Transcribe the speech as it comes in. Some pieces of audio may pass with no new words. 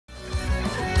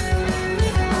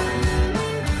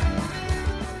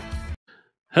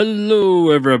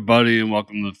Hello, everybody, and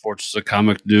welcome to the Fortress of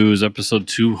Comic News, episode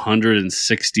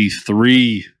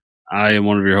 263. I am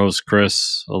one of your hosts,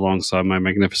 Chris, alongside my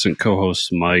magnificent co-host,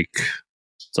 Mike.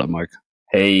 What's up, Mike?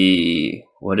 Hey,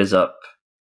 what is up?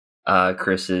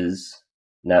 Chris is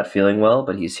not feeling well,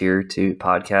 but he's here to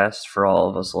podcast for all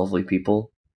of us lovely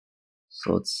people.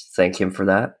 So let's thank him for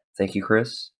that. Thank you,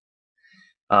 Chris.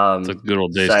 It's like good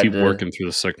old days. Keep working through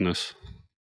the sickness.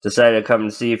 Decided to come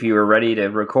and see if you were ready to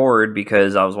record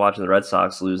because I was watching the Red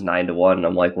Sox lose 9-1, and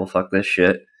I'm like, well, fuck this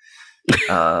shit.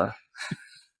 Yeah,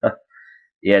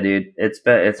 dude,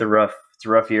 it's a rough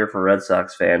year for a Red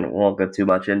Sox fan. We won't go too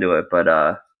much into it, but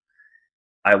I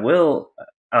will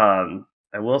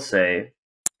say,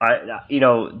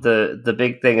 the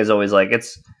big thing is always like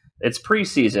it's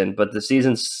preseason, but the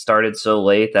season started so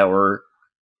late that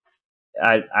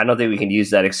I don't think we can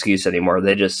use that excuse anymore.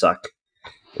 They just suck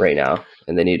right now,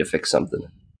 and they need to fix something.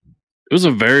 It was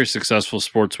a very successful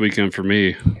sports weekend for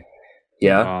me.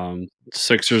 Yeah.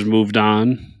 Sixers moved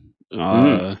on.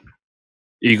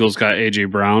 Eagles got A.J.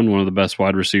 Brown, one of the best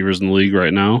wide receivers in the league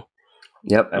right now.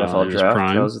 Yep, NFL draft.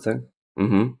 Prime. That was the thing.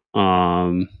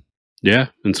 Mm-hmm. Yeah,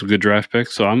 and some good draft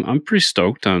picks. So I'm pretty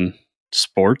stoked on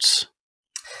sports.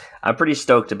 I'm pretty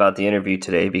stoked about the interview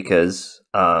today because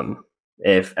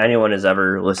if anyone has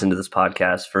ever listened to this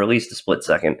podcast for at least a split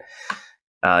second,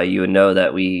 you would know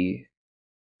that we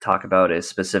talk about a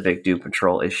specific Doom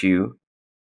Patrol issue.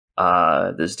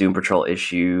 This Doom Patrol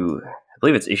issue, I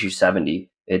believe it's issue 70.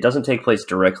 It doesn't take place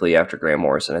directly after Grant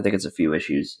Morrison. I think it's a few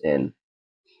issues in.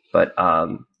 But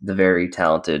the very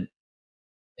talented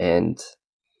and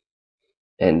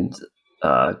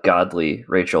godly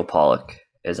Rachel Pollack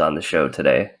is on the show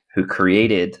today, who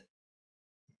created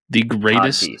the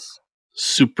greatest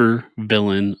super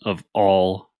villain of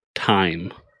all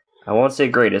time. I won't say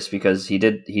greatest because he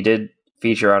did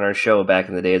feature on our show back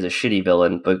in the day as a shitty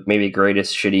villain, but maybe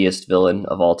greatest, shittiest villain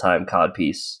of all time,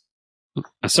 Codpiece.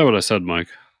 I said what I said, Mike.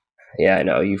 Yeah, I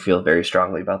know. You feel very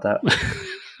strongly about that.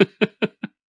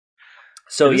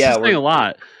 So yeah, we're saying a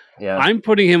lot. Yeah, I'm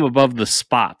putting him above the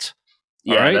Spot.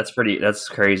 Yeah, right? That's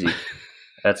crazy.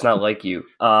 That's not like you.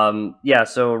 Yeah,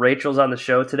 so Rachel's on the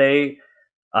show today.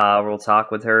 We'll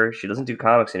talk with her. She doesn't do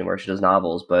comics anymore. She does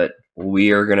novels, but we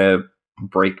are gonna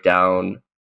break down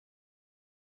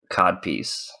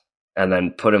Codpiece and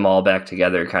then put him all back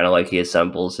together, kind of like he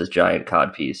assembles his giant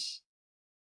codpiece.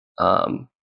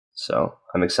 So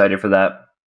I'm excited for that.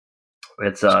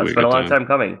 It's been a long time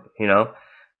coming, you know.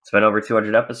 It's been over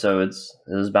 200 episodes.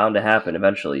 It was bound to happen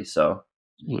eventually. So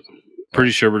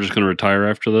pretty sure we're just going to retire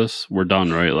after this. We're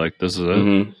done, right? Like this is it.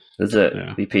 Mm-hmm. That's it.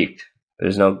 Yeah. We peaked.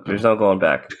 There's no going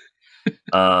back.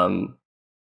 And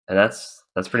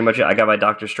that's pretty much it. I got my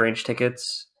Doctor Strange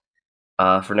tickets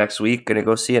for next week. Gonna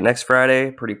go see it next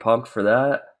Friday. Pretty pumped for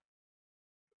that.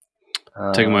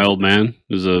 Taking my old man,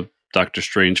 who's a Doctor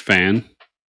Strange fan.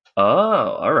 Oh,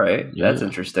 all right. Yeah. That's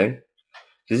interesting.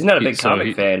 Because he's not a big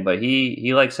comic fan, but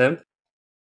he likes him.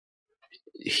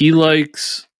 He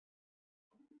likes...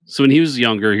 So when he was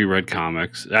younger, he read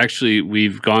comics. Actually,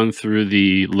 we've gone through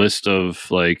the list of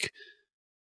like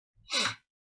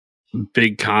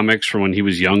big comics from when he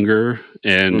was younger,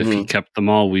 and if he kept them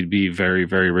all, we'd be very,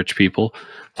 very rich people.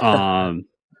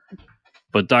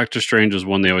 But Doctor Strange was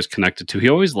one they always connected to. He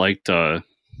always liked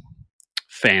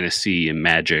fantasy and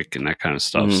magic and that kind of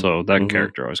stuff. So that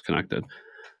character always connected.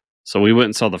 So we went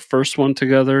and saw the first one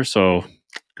together. So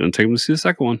gonna take him to see the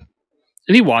second one.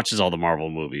 And he watches all the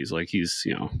Marvel movies. Like he's,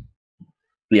 you know,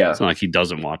 yeah. It's not like he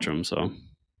doesn't watch them. So,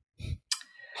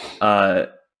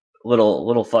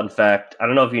 little fun fact. I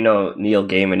don't know if you know Neil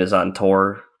Gaiman is on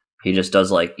tour. He just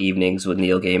does like evenings with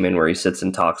Neil Gaiman where he sits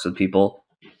and talks with people.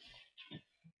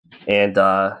 And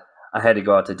I had to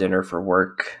go out to dinner for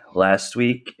work last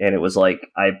week, and it was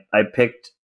like I picked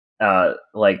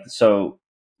so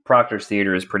Proctor's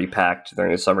Theater is pretty packed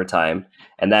during the summertime,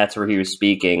 and that's where he was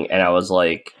speaking. And I was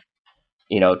like,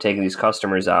 you know, taking these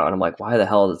customers out, and I'm like, why the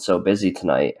hell is it so busy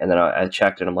tonight? And then I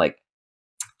checked, and I'm like,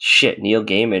 shit, Neil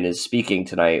Gaiman is speaking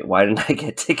tonight. Why didn't I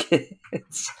get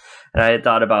tickets? And I had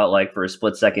thought about like for a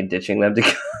split second ditching them to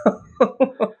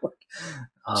go.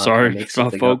 Sorry,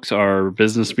 folks. Our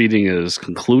business meeting is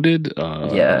concluded.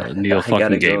 Neil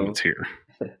fucking Gaiman's here.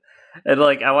 And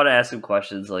like, I want to ask him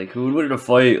questions like, who would win in a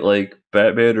fight, like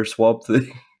Batman or Swamp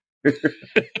Thing?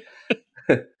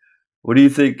 What do you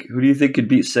think? Who do you think could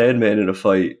beat Sandman in a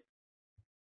fight?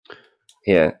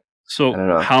 Yeah.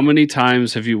 So, how many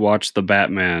times have you watched the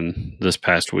Batman this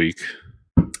past week?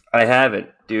 I haven't,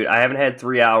 dude. I haven't had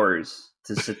 3 hours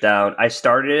to sit down. I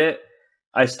started it.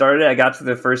 I got to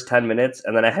the first 10 minutes,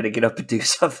 and then I had to get up and do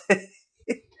something.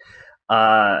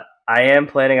 I I am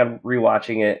planning on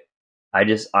rewatching it. I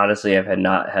just honestly have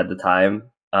not had the time.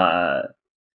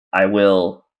 I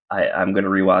will. I'm going to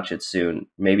rewatch it soon.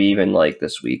 Maybe even like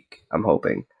this week. I'm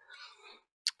hoping.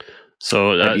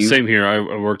 So same here. I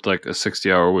worked like a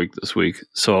 60-hour week this week,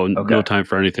 so no time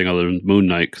for anything other than Moon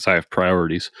Knight because I have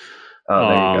priorities. Oh,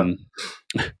 there you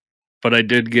go. But I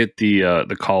did get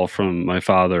the call from my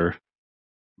father,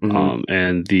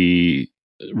 and the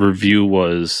review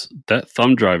was that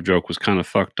thumb drive joke was kind of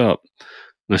fucked up.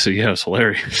 And I said, "Yeah, it's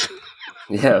hilarious."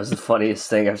 Yeah, it was the funniest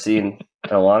thing I've seen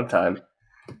in a long time.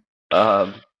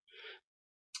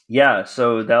 Yeah,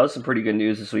 so that was some pretty good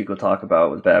news this week we'll talk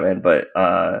about with Batman, but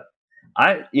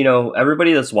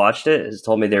everybody that's watched it has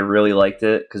told me they really liked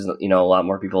it because, a lot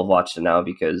more people have watched it now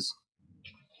because,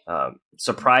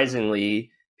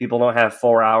 surprisingly, people don't have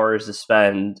 4 hours to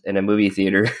spend in a movie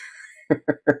theater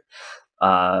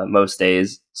most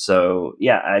days. So,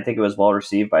 yeah, I think it was well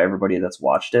received by everybody that's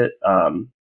watched it.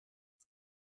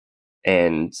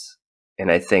 And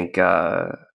I think,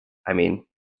 we'll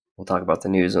talk about the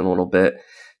news in a little bit.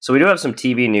 So we do have some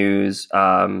TV news.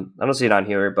 I don't see it on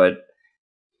here, but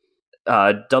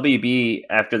WB,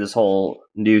 after this whole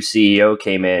new CEO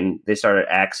came in, they started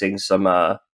axing some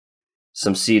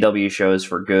CW shows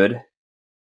for good.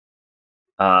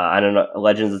 I don't know.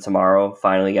 Legends of Tomorrow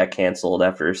finally got canceled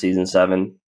after season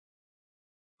 7.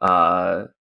 They're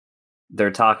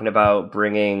talking about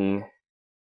bringing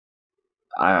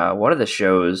one of the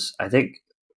shows. I think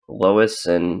Lois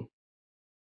and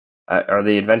are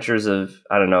the Adventures of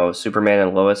Superman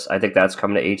and Lois. I think that's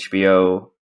coming to HBO.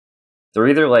 They're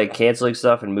either like canceling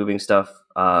stuff and moving stuff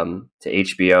to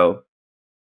HBO,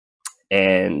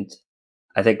 and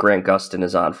I think Grant Gustin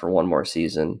is on for one more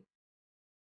season.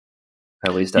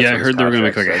 At least that's I heard they were going to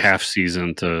make like a half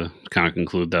season to kind of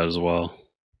conclude that as well.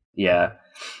 Yeah.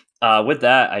 With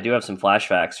that, I do have some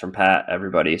flashbacks from Pat,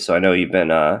 everybody. So I know you've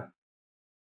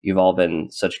all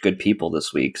been such good people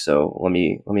this week. So let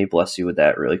me bless you with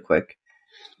that really quick.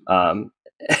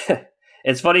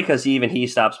 It's funny because he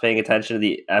stops paying attention to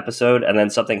the episode, and then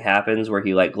something happens where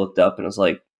he like looked up and was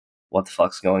like, "What the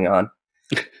fuck's going on?"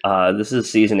 This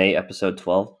is season 8, episode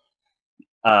 12.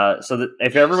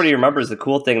 If everybody remembers, the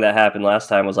cool thing that happened last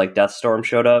time was like Deathstorm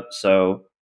showed up, so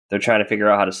they're trying to figure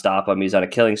out how to stop him. He's on a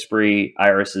killing spree.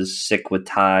 Iris is sick with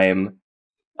time,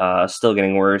 still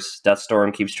getting worse.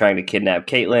 Deathstorm keeps trying to kidnap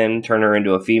Caitlin, turn her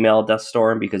into a female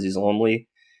Deathstorm because he's lonely.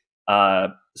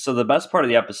 So the best part of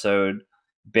the episode,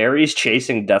 Barry's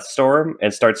chasing Deathstorm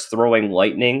and starts throwing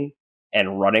lightning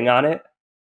and running on it,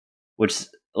 which,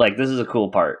 like, this is a cool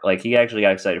part. Like, he actually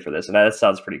got excited for this, and that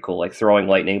sounds pretty cool, like throwing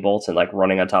lightning bolts and like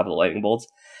running on top of the lightning bolts.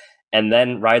 And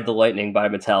then Ride the Lightning by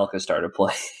Metallica started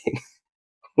playing,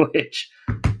 which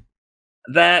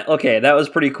that was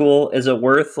pretty cool. Is it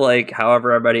worth like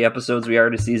however many episodes we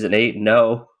are to season 8?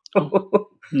 No.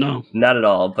 No, not at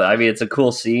all. But I mean, it's a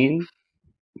cool scene.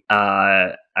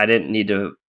 I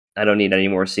don't need any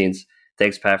more scenes.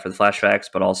 Thanks, Pat, for the flashbacks,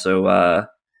 but also,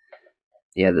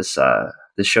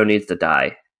 this show needs to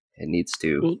die. It needs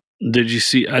to. Well, did you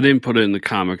see? I didn't put it in the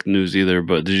comic news either,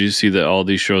 but did you see that all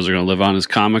these shows are going to live on as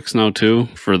comics now too?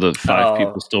 For the 5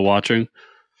 people still watching,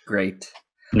 great.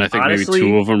 And I think honestly,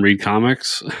 maybe 2 of them read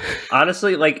comics.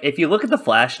 Honestly, like if you look at the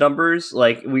Flash numbers,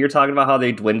 like we were talking about how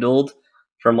they dwindled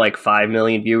from like 5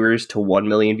 million viewers to 1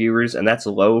 million viewers, and that's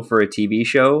low for a TV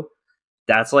show.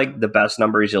 That's like the best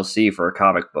numbers you'll see for a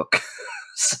comic book.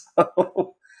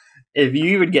 So if you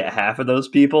even get half of those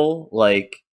people,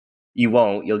 like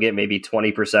you'll get maybe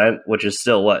 20%, which is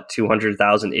still what,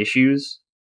 200,000 issues.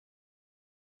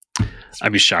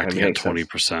 I'd be shocked to get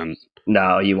 20%.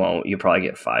 No, you won't. You probably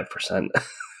get 5%.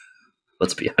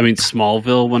 Let's be honest. I mean,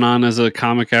 Smallville went on as a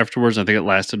comic afterwards. I think it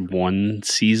lasted 1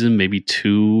 season, maybe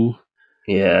 2.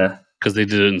 Yeah, because they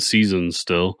did it in seasons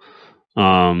still.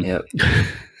 Yep.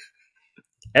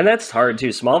 And that's hard too.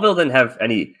 Smallville didn't have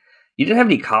any. You didn't have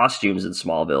any costumes in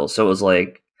Smallville, so it was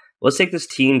like, let's take this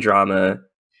teen drama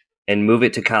and move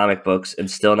it to comic books, and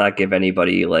still not give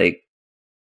anybody like,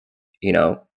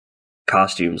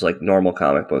 costumes like normal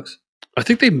comic books. I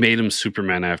think they made him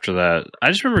Superman after that.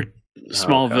 I just remember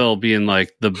Smallville being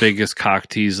like the biggest cock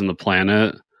tease on the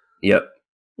planet. Yep.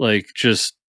 Like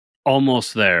just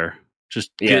almost there.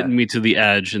 Just getting me to the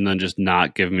edge and then just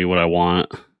not giving me what I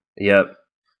want. Yep.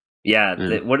 Yeah. We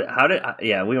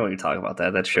don't even talk about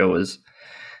that. That show was,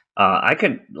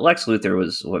 Lex Luthor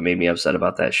was what made me upset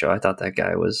about that show. I thought that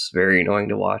guy was very annoying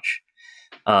to watch.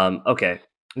 Okay.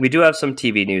 We do have some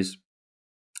TV news.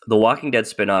 The Walking Dead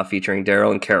spinoff featuring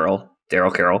Daryl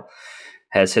Carroll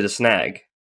has hit a snag.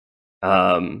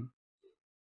 To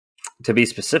be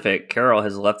specific, Carroll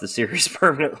has left the series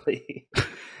permanently,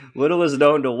 Little is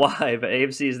known to why, but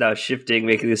AMC is now shifting,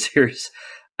 making the series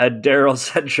a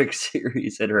Daryl-centric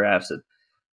series in her absence.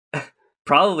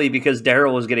 Probably because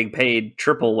Daryl was getting paid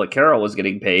triple what Carol was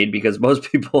getting paid, because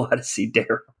most people want to see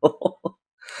Daryl.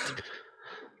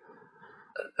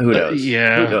 Who knows?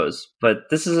 Yeah. Who knows? But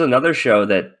this is another show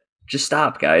that just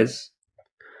stop, guys.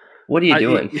 What are you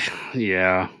doing?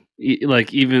 Yeah.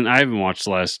 Like, even I haven't watched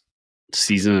the last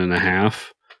season and a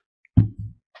half.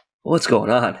 What's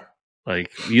going on?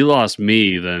 Like, you lost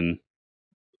me, then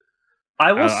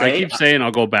I will say, I keep saying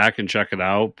I'll go back and check it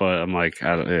out, but I'm like,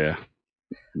 a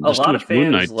lot of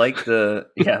fans like the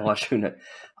watch Moon Knight.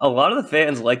 A lot of the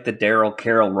fans like the Daryl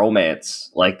Carol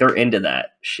romance. Like, they're into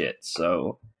that shit.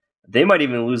 So they might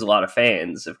even lose a lot of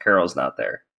fans if Carol's not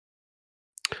there.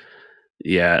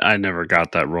 Yeah, I never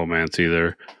got that romance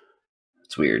either.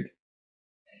 It's weird.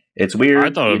 It's weird.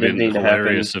 I thought it would be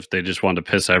hilarious if they just wanted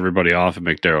to piss everybody off and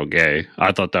make Daryl gay.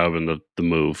 I thought that would have been the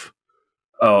move.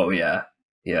 Oh, yeah.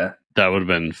 Yeah. That would have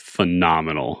been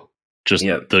phenomenal. Just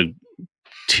the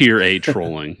tier A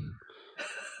trolling.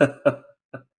 Other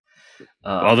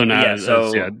than that,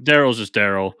 Daryl's just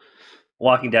Daryl.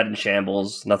 Walking Dead in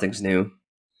shambles. Nothing's new.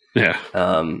 Yeah.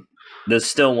 This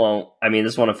still won't. I mean,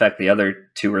 this won't affect the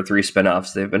other 2 or 3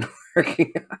 spinoffs they've been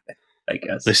working on, I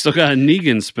guess. They still got a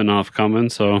Negan spinoff coming,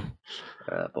 so.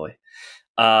 Boy.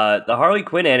 The Harley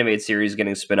Quinn animated series is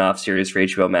getting a spinoff series for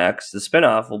HBO Max. The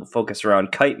spinoff will focus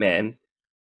around Kite Man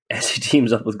as he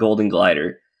teams up with Golden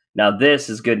Glider. Now, this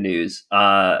is good news.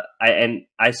 I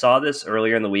saw this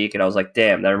earlier in the week, and I was like,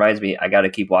 damn, that reminds me, I got to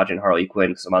keep watching Harley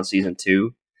Quinn because I'm on season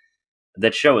 2.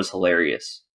 That show is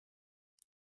hilarious.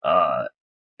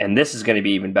 And this is going to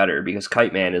be even better because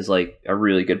Kite Man is like a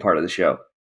really good part of the show.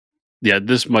 Yeah,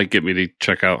 this might get me to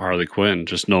check out Harley Quinn,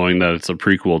 just knowing that it's a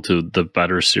prequel to the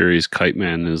better series. Kite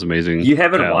Man is amazing. You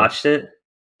haven't watched it?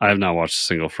 I have not watched a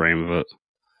single frame of it.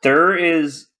 There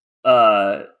is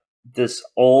this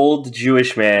old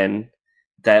Jewish man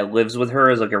that lives with her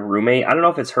as like a roommate. I don't know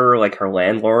if it's her, like her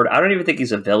landlord. I don't even think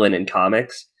he's a villain in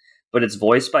comics, but it's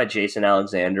voiced by Jason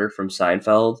Alexander from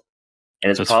Seinfeld. And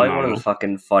it's probably phenomenal. One of the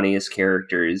fucking funniest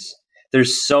characters.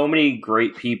 There's so many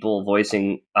great people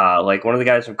voicing, like one of the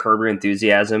guys from Curb Your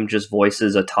Enthusiasm just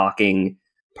voices a talking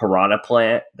piranha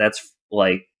plant. That's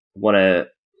like one of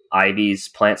Ivy's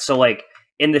plants. So like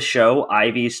in the show, Poison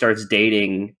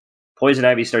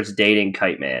Ivy starts dating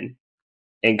Kite Man.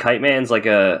 And Kite Man's like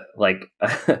like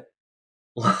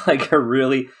a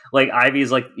really, like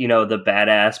Ivy's like, the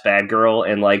badass bad girl,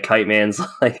 and like Kite Man's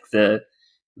like the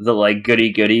like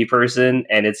goody person,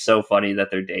 and it's so funny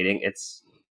that they're dating.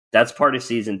 That's part of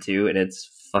season 2, and it's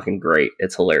fucking great.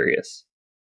 It's hilarious.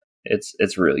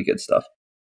 It's really good stuff.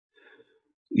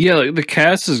 Yeah, like the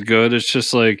cast is good. It's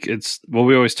just like it's what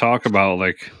we always talk about.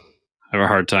 Like, I have a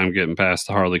hard time getting past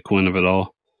the Harley Quinn of it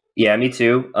all. Yeah, me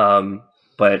too.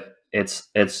 But it's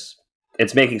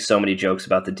making so many jokes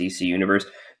about the DC universe.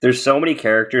 There's so many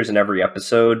characters in every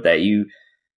episode that you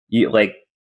like.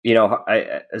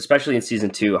 Especially in season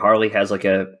 2, Harley has like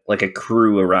a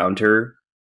crew around her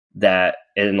that,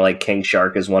 and like King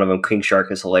Shark is one of them. King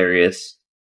Shark is hilarious.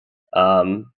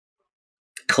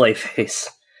 Clayface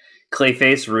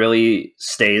really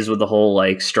stays with the whole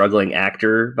like struggling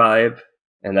actor vibe,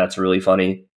 and that's really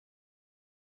funny.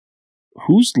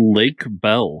 Who's Lake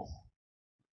Bell?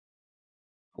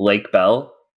 Lake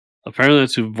Bell? Apparently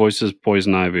that's who voices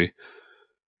Poison Ivy.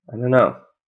 I don't know.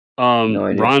 No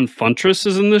idea. Ron Funtress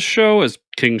is in this show as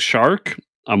King Shark.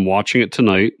 I'm watching it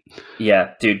tonight.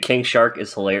 Yeah, dude, King Shark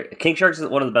is hilarious. King Shark is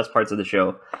one of the best parts of the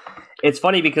show. It's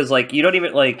funny because like you don't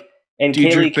even like. And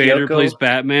Diedrich Bader plays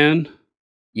Batman.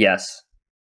 Yes.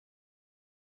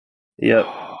 Yep.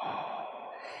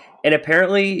 And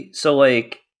apparently, so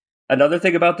like another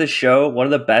thing about this show, one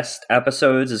of the best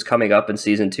episodes is coming up in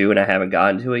season 2, and I haven't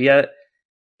gotten to it yet.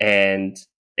 And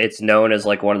it's known as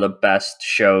like one of the best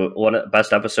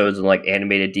episodes in like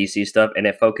animated DC stuff, and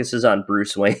it focuses on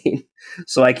Bruce Wayne.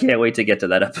 So I can't wait to get to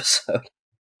that episode.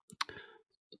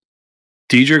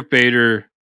 Diedrich Bader,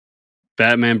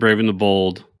 Batman Brave and the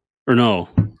Bold. Or no.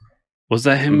 Was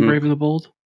that him, Brave and the Bold?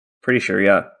 Pretty sure,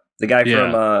 yeah. The guy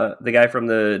from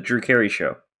the Drew Carey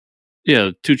show.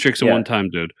 Yeah, 2 chicks at one time,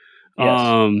 dude.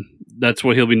 Yes. That's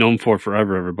what he'll be known for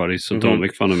forever, everybody, so don't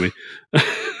make fun of me.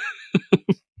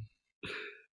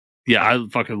 Yeah, I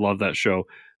fucking love that show.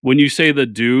 When you say the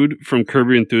dude from Curb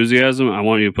Your Enthusiasm, I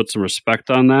want you to put some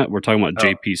respect on that. We're talking about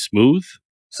JP Smooth.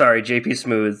 Sorry, JP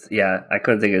Smooth. Yeah, I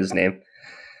couldn't think of his name.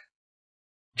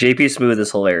 JP Smooth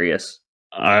is hilarious.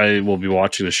 I will be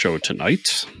watching the show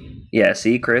tonight. Yeah,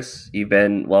 see, Chris, you've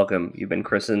been welcome. You've been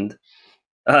christened.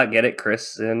 Get it,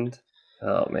 Chris? And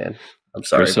oh man, I'm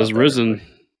sorry. Chris has risen.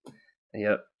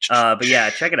 Yep. But yeah,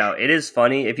 check it out. It is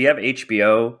funny. If you have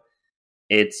HBO,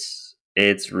 it's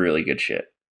really good shit.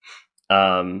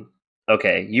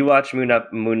 Okay, you watch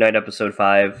Moon Knight episode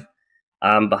 5.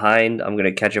 I'm behind. I'm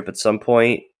gonna catch up at some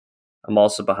point. I'm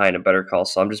also behind a Better Call,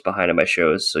 so I'm just behind on my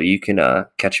shows. So you can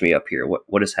catch me up here.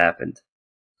 What has happened?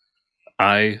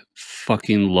 I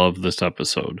fucking love this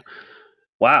episode.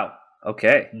 Wow.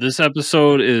 Okay. This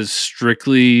episode is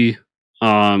strictly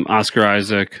Oscar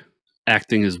Isaac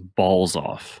acting his balls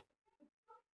off.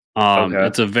 Okay.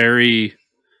 It's a very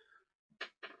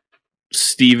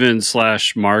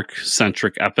Steven/Mark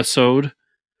centric episode.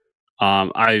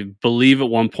 I believe at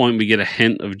one point we get a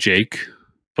hint of Jake,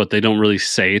 but they don't really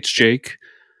say it's Jake.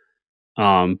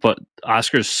 But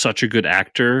Oscar's such a good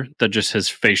actor that just his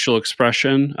facial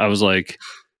expression, I was like,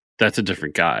 that's a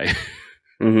different guy.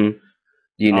 Mm-hmm.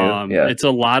 You knew? Yeah. It's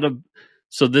a lot of.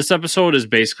 So this episode is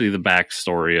basically the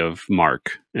backstory of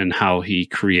Mark and how he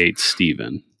creates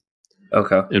Steven.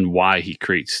 Okay. And why he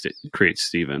creates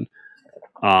Steven.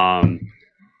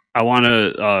 I want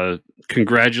to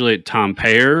congratulate Tom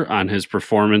Payer on his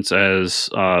performance as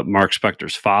Mark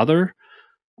Spector's father.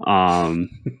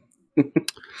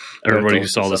 Everybody who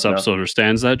saw this episode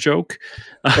understands that joke.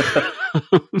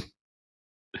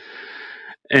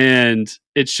 And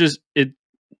it's just,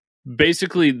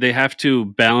 basically they have to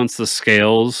balance the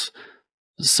scales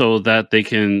so that they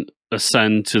can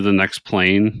ascend to the next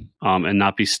plane and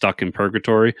not be stuck in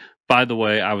purgatory. By the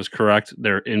way, I was correct.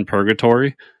 They're in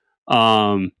purgatory.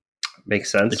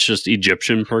 Makes sense. It's just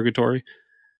Egyptian purgatory.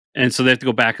 And so they have to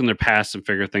go back in their past and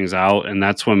figure things out. And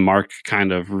that's when Mark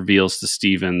kind of reveals to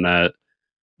Steven that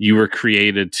you were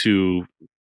created to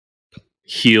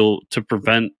heal, to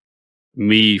prevent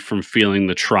me from feeling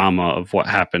the trauma of what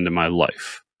happened in my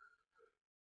life.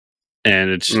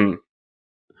 And it's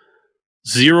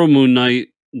zero Moon Knight,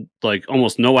 like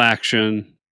almost no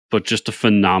action, but just a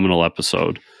phenomenal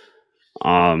episode.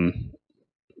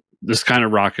 This kind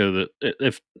of rocket,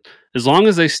 if as long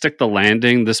as they stick the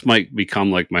landing, this might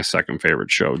become like my second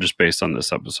favorite show, just based on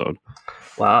this episode.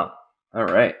 Wow! All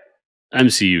right,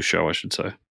 MCU show, I should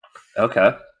say.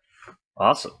 Okay,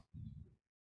 awesome.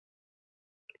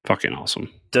 Fucking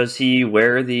awesome. Does he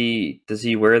wear the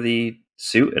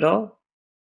suit at all?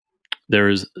 There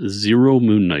is zero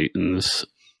Moon Knight in this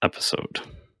episode.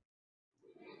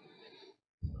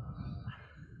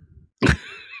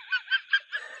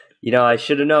 You know, I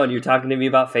should have known. You're talking to me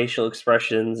about facial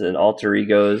expressions and alter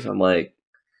egos. I'm like,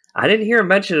 I didn't hear him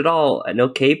mention at all. No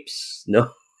capes,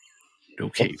 no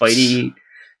capes, fighty,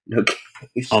 no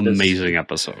capes. Amazing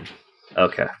episode.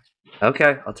 Okay,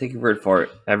 I'll take your word for it,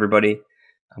 everybody.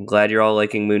 I'm glad you're all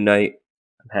liking Moon Knight.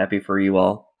 I'm happy for you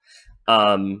all.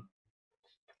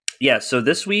 Yeah. So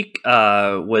this week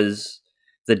was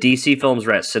the DC films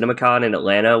were at CinemaCon in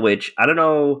Atlanta, which I don't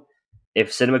know if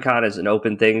CinemaCon is an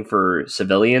open thing for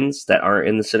civilians that aren't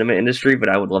in the cinema industry, but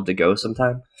I would love to go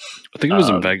sometime. I think it was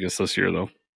in Vegas this year, though.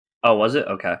 Oh, was it?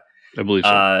 Okay. I believe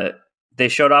so. They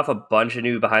showed off a bunch of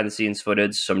new behind-the-scenes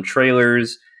footage, some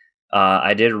trailers.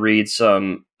 I read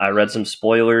some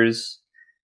spoilers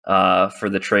for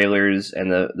the trailers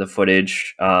and the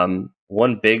footage.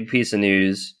 One big piece of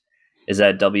news is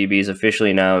that WB's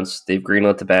officially announced they've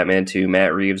greenlit the Batman 2,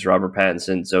 Matt Reeves, Robert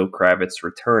Pattinson, Zoe Kravitz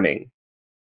returning.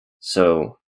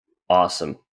 So,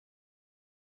 awesome.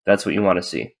 That's what you want to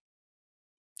see.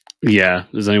 Yeah.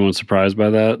 Is anyone surprised by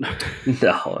that?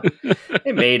 No.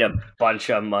 It made a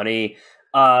bunch of money.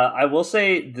 I will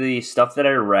say the stuff that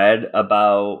I read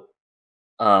about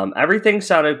everything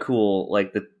sounded cool.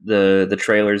 Like the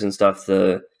trailers and stuff.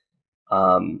 The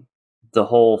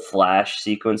whole Flash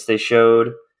sequence they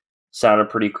showed sounded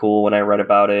pretty cool when I read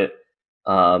about it.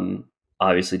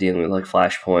 Obviously dealing with like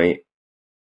Flashpoint.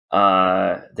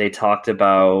 They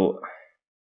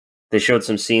showed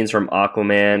some scenes from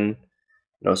Aquaman.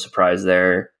 No surprise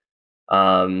there.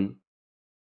 Some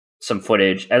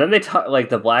footage. And then they talked, like,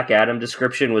 the Black Adam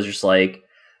description was just like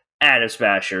Atom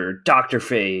Smasher, Dr.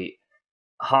 Fate,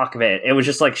 Hawkman. It was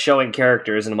just like showing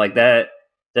characters, and I'm like,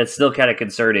 that's still kind of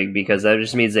concerning because that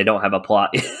just means they don't have a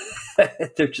plot.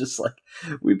 They're just like,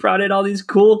 we brought in all these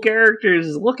cool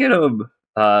characters. Look at them.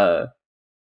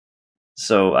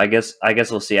 So I guess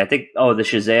we'll see. I think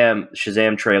the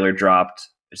Shazam trailer dropped.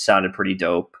 It sounded pretty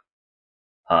dope.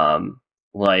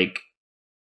 Like,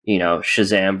 you know,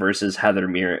 Shazam versus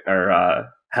Helen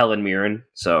Mirren.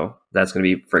 So that's gonna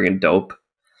be friggin' dope.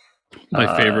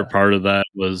 My favorite part of that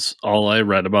was all I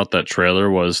read about that trailer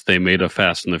was they made a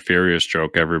Fast and the Furious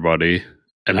joke, everybody.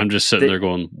 And I'm just sitting there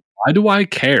going, why do I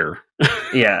care?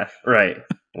 Yeah, right.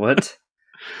 What?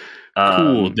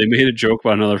 Cool. They made a joke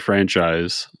about another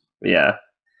franchise. Yeah.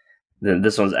 then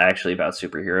this one's actually about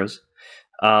superheroes.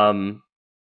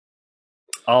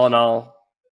 All in all,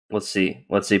 let's see.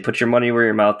 Put your money where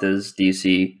your mouth is,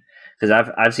 DC,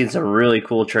 because I've seen some really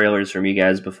cool trailers from you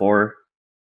guys before.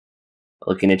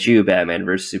 Looking at you, Batman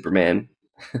versus Superman.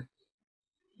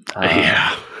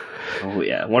 Yeah. Oh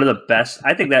yeah, one of the best.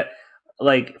 I think that,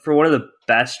 like, for one of the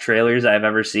best trailers I've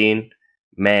ever seen.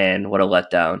 Man, what a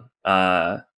letdown.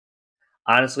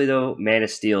 Honestly though, Man of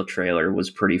Steel trailer was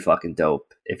pretty fucking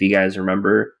dope. If you guys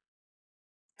remember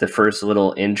the first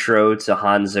little intro to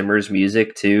Hans Zimmer's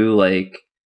music too, like,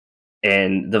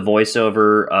 and the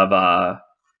voiceover of I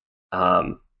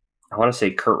want to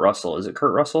say Kurt Russell. Is it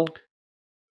Kurt Russell?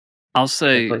 I'll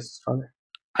say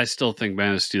I still think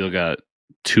Man of Steel got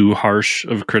too harsh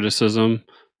of criticism.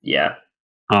 Yeah.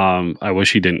 I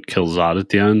wish he didn't kill Zod at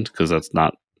the end, because that's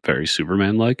not very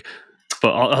Superman-like.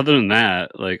 But other than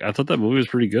that, like, I thought that movie was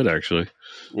pretty good, actually.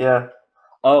 Yeah.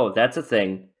 Oh, that's a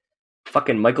thing.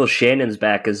 Fucking Michael Shannon's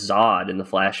back as Zod in the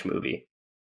Flash movie.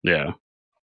 Yeah.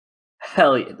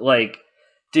 Hell, like,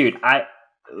 dude,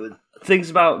 things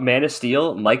about Man of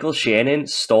Steel, Michael Shannon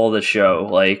stole the show.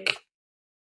 Like,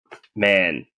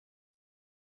 man.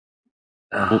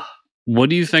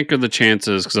 What do you think are the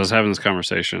chances, because I was having this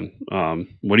conversation,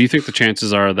 what do you think the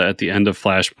chances are that at the end of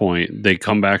Flashpoint, they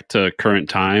come back to current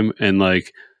time and,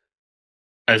 like,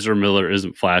 Ezra Miller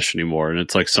isn't Flash anymore and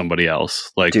it's, like, somebody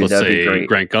else? Like, dude, let's say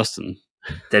Grant Gustin.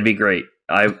 That'd be great.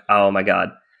 Oh my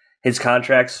God. His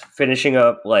contract's finishing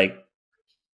up, like,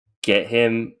 get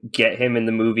him in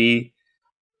the movie.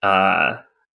 Yeah,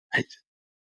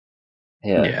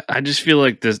 I just feel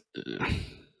like this.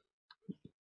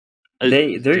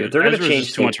 They're going to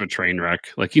change too much of a train wreck.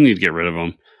 Like, you need to get rid of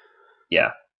them.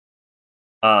 Yeah.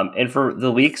 And for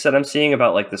the leaks that I'm seeing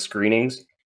about, like, the screenings,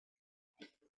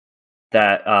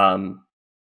 that I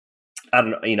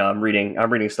don't know. You know, I'm reading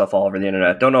stuff all over the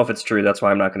internet. Don't know if it's true. That's why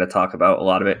I'm not going to talk about a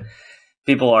lot of it.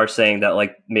 People are saying that,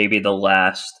 like, maybe the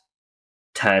last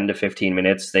 10 to 15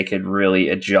 minutes they could really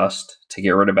adjust to get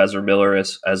rid of Ezra Miller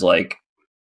as like,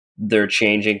 they're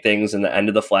changing things in the end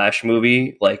of the Flash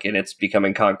movie, like, and it's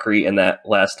becoming concrete in that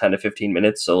last 10 to 15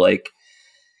 minutes. So, like,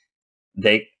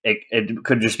 it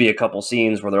could just be a couple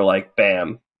scenes where they're like,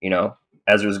 bam, you know,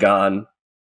 Ezra's gone,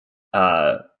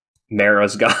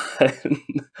 Mara's gone,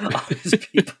 all these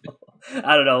people.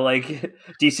 I don't know, like,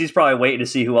 DC's probably waiting to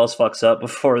see who else fucks up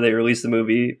before they release the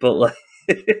movie, but, like,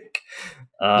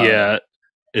 yeah,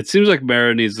 it seems like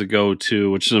Mara needs to go too,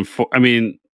 which is, I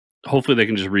mean, hopefully they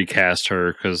can just recast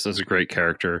her, because that's a great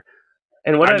character.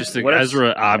 And I just think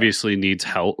Ezra obviously needs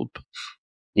help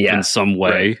in some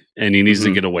way, right, and he needs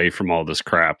to get away from all this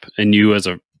crap. And you, as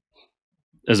a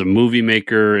movie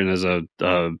maker and as a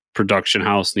production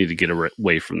house, need to get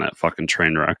away from that fucking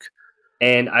train wreck.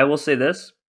 And I will say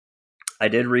this. I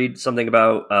did read something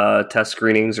about test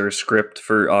screenings or script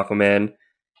for Aquaman,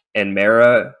 and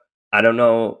Mara, I don't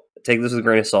know, take this with a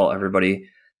grain of salt, everybody,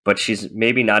 but she's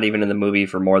maybe not even in the movie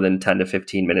for more than 10 to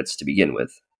 15 minutes to begin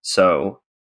with. So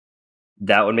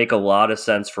that would make a lot of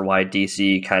sense for why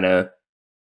DC kind of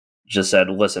just said,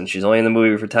 listen, she's only in the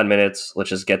movie for 10 minutes. Let's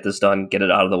just get this done, get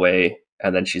it out of the way,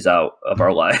 and then she's out of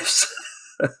our lives.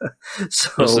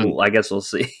 So listen, I guess we'll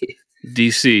see.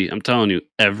 DC, I'm telling you,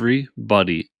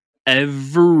 everybody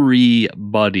is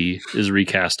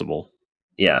recastable.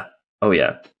 Yeah. Oh,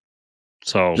 yeah.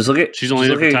 So just look at, she's only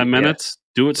there for 10 minutes. Yeah.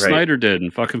 Do what Snyder did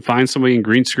and fucking find somebody and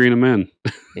green screen them in.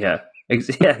 Yeah,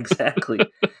 exactly.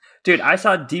 Dude, I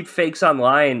saw deep fakes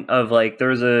online of, like, there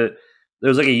was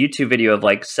like a YouTube video of,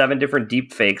 like, 7 different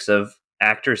deep fakes of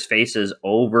actors' faces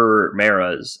over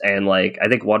Mara's, and, like, I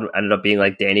think one ended up being,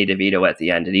 like, Danny DeVito at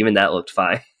the end, and even that looked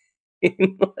fine.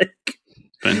 Like,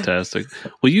 fantastic.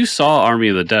 Well, you saw Army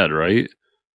of the Dead, right?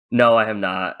 No, I have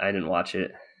not. I didn't watch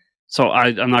it. So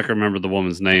I'm not going to remember the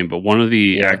woman's name, but one of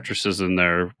the actresses in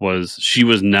there she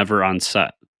was never on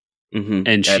set. Mm-hmm.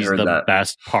 And she's the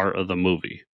best part of the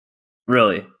movie.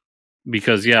 Really?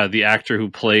 Because, yeah, the actor who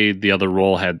played the other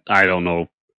role had, I don't know,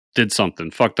 did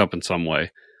something, fucked up in some way.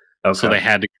 Okay. So they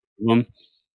had to kill him.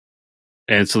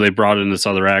 And so they brought in this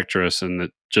other actress and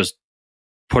it just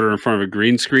put her in front of a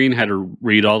green screen, had her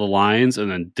read all the lines,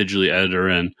 and then digitally edit her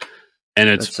in. And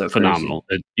it's phenomenal.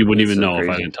 You wouldn't even know if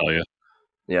I didn't tell you.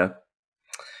 Yeah.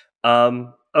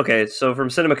 Okay, so from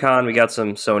CinemaCon, we got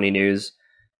some Sony news.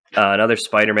 Another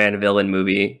Spider-Man villain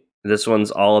movie. This one's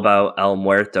all about El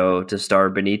Muerto, to star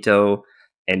Benito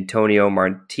Antonio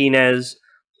Martinez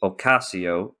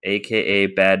Ocasio, aka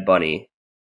Bad Bunny.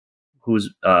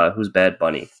 Who's Bad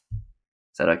Bunny? Is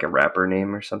that like a rapper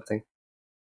name or something?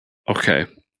 Okay.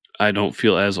 I don't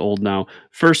feel as old now.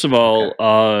 First of all,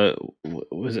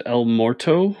 was it El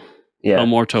Muerto? Yeah. El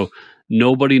Muerto.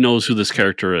 Nobody knows who this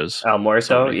character is. Al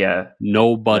Morrison, yeah.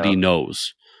 Nobody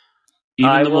knows.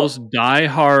 Even the most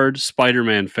diehard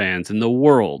Spider-Man fans in the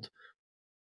world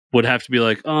would have to be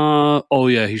like, oh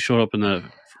yeah, he showed up in the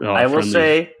I will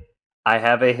say, I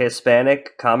have a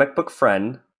Hispanic comic book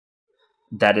friend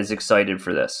that is excited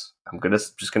for this. I'm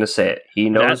just gonna say it. He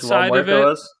knows who Al Morrison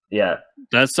is. Yeah.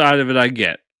 That side of it I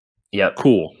get. Yep.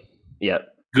 Cool. Yep.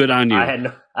 Good on you. I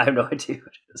have no idea who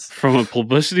it is. From a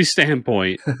publicity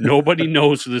standpoint, nobody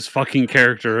knows who this fucking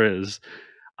character is.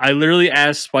 I literally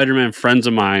asked Spider-Man friends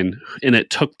of mine, and it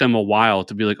took them a while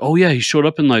to be like, oh yeah, he showed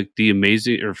up in like the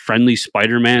Amazing or Friendly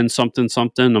Spider-Man something.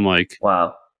 I'm like,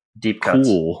 wow, deep cuts.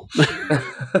 Cool.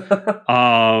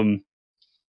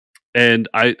 And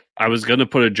I was gonna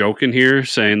put a joke in here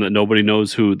saying that nobody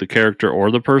knows who the character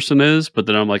or the person is, but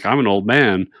then I'm like, I'm an old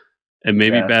man, and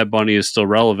maybe Bad Bunny is still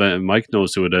relevant, and Mike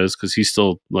knows who it is because he's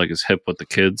still like is hip with the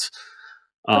kids.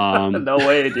 No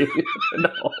way, dude.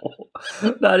 No,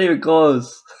 not even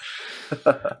close.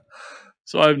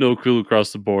 So I have no clue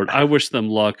across the board. I wish them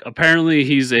luck. Apparently,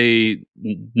 he's a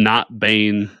not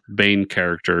Bane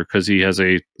character because he has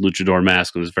a luchador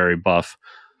mask and is very buff.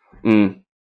 Okay.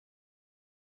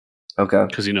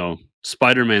 Because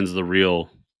Spider-Man's the real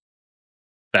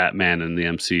Batman in the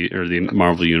MC or the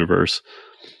Marvel universe.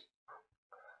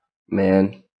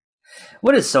 Man,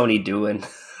 what is Sony doing?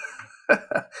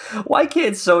 Why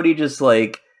can't Sony just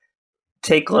like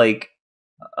take like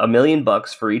 $1 million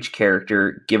for each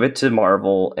character, give it to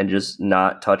Marvel, and just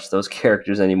not touch those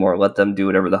characters anymore? Let them do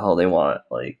whatever the hell they want.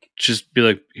 Like, just be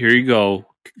like, here you go,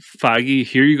 Feige.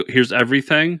 Here you go. Here's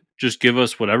everything. Just give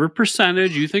us whatever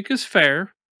percentage you think is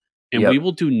fair, and we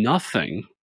will do nothing.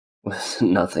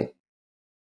 Nothing.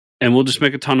 And we'll just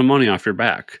make a ton of money off your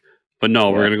back. But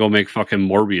no, we're gonna go make fucking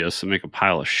Morbius and make a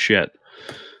pile of shit.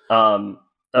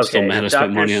 Okay, still mad I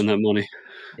spent money on that money.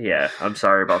 Yeah, I'm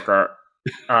sorry about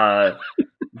that.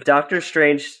 Doctor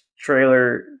Strange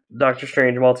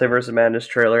Multiverse of Madness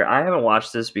trailer. I haven't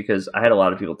watched this because I had a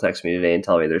lot of people text me today and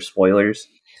tell me there's spoilers.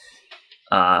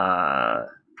 I'm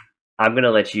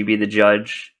gonna let you be the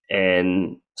judge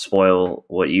and spoil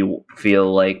what you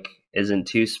feel like isn't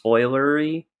too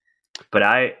spoilery. But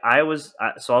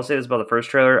so I'll say this about the first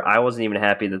trailer. I wasn't even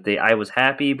happy I was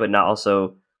happy, but not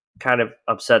also kind of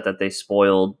upset that they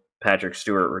spoiled Patrick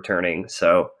Stewart returning.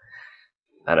 So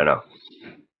I don't know.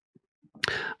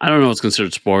 I don't know what's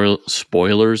considered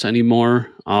spoilers anymore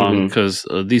because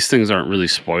these things aren't really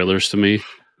spoilers to me.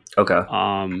 Okay.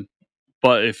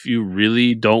 But if you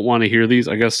really don't want to hear these,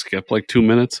 I guess skip like 2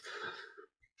 minutes.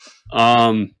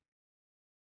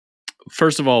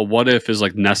 First of all, What If is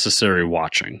like necessary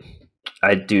watching.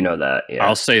 I do know that. Yeah.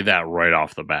 I'll say that right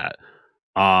off the bat.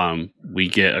 We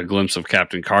get a glimpse of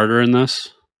Captain Carter in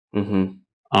this. And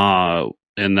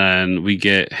then we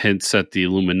get hints at the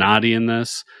Illuminati in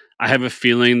this. I have a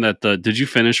feeling that did you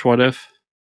finish What If?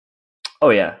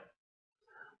 Oh yeah.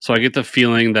 So I get the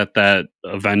feeling that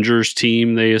Avengers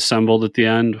team they assembled at the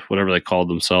end, whatever they called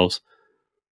themselves,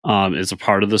 is a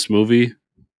part of this movie.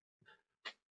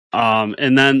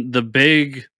 And then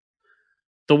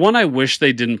the one I wish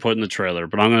they didn't put in the trailer,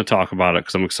 but I'm going to talk about it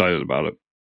because I'm excited about it,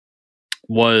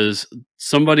 was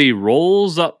somebody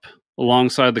rolls up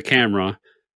alongside the camera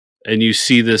and you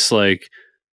see this like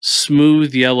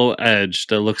smooth yellow edge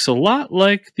that looks a lot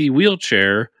like the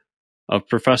wheelchair of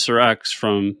Professor X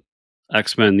from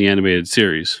X-Men the animated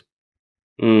series.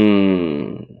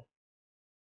 Okay.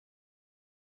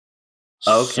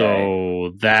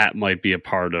 So that might be a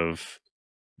part of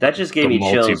that. Just gave me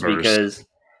chills because,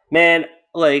 man,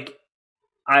 like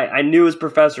I knew it was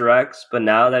Professor X, but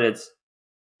now that it's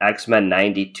X-Men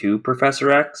 92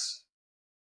 Professor X,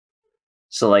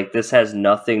 so like this has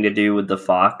nothing to do with the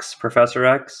Fox Professor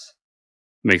X.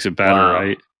 Makes it better,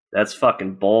 right? That's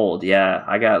fucking bold. Yeah,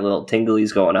 I got little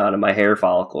tinglies going on in my hair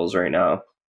follicles right now.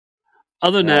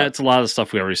 Other than that, it's a lot of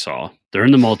stuff we already saw. They're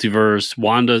in the multiverse.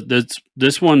 Wanda,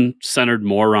 this one centered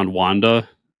more around Wanda.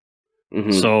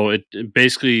 So it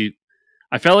basically,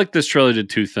 I felt like this trailer did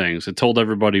two things. It told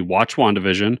everybody, watch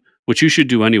WandaVision, which you should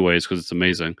do anyways because it's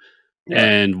amazing,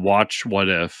 and watch What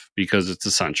If because it's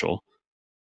essential.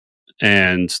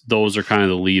 And those are kind of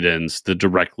the lead-ins, the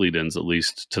direct lead-ins, at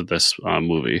least, to this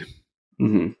movie.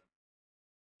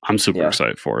 I'm super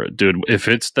excited for it, dude. If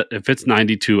it's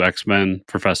 92 X-Men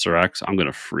Professor X, I'm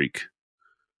gonna freak.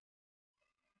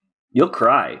 You'll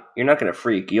cry. You're not gonna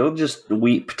freak. You'll just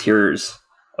weep tears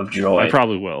of joy. I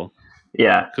probably will.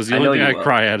 Yeah, because the only thing I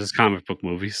cry at is comic book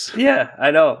movies. Yeah,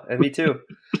 I know, and me too.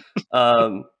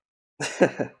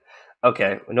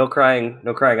 Okay, no crying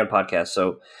on podcast.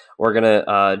 So we're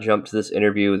gonna jump to this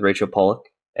interview with Rachel Pollack,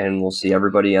 and we'll see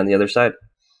everybody on the other side.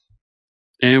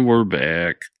 And we're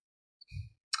back.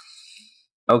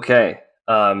 Okay.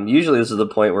 Usually this is the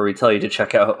point where we tell you to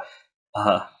check out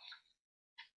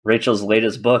Rachel's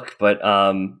latest book, but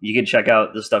you can check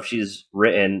out the stuff she's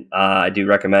written. I do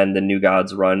recommend the New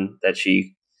Gods run that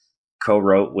she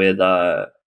co-wrote with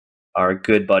our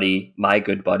good buddy, my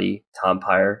good buddy, Tom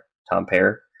Pear,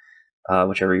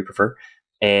 whichever you prefer.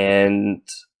 And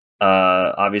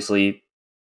obviously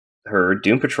her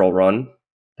Doom Patrol run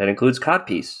that includes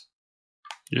Codpiece.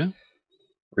 Yeah.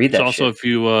 Read that So also, shit. if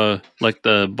you like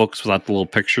the books without the little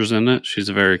pictures in it, she's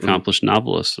a very accomplished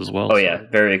novelist as well. Oh, yeah,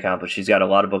 very accomplished. She's got a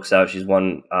lot of books out. She's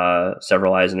won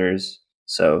several Eisners.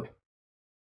 So,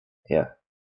 yeah,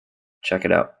 check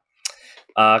it out.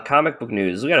 Comic book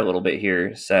news. We got a little bit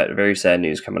here. Very sad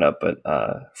news coming up. But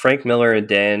Frank Miller and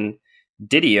Dan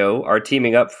Didio are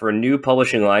teaming up for a new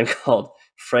publishing line called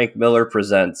Frank Miller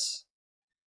Presents.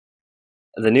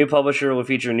 The new publisher will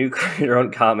feature new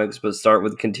creator-owned comics, but start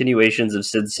with continuations of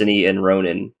Sin City and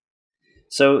Ronin.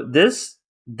 So this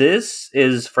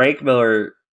is Frank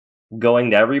Miller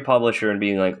going to every publisher and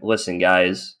being like, "Listen,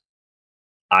 guys,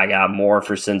 I got more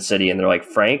for Sin City," and they're like,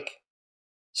 "Frank,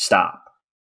 stop.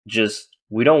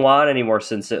 We don't want any more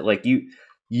Sin City. Like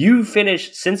you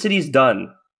finished. Sin City's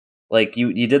done. Like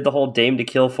you did the whole Dame to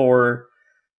Kill for.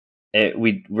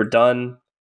 We're done."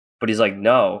 But he's like,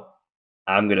 "No,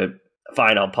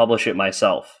 fine. I'll publish it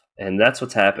myself," and that's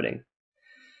what's happening.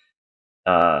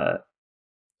 I'm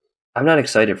not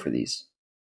excited for these.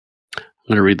 I'm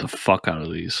gonna read the fuck out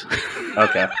of these.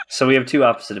 Okay, so we have two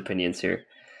opposite opinions here.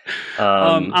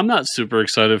 I'm not super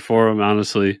excited for them,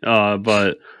 honestly,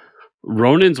 but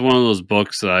Ronin's one of those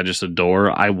books that I just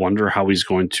adore. I wonder how he's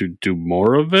going to do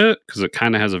more of it, because it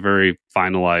kind of has a very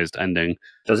finalized ending.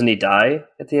 Doesn't he die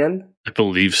at the end? I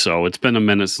believe so. It's been a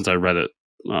minute since I read it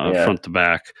front to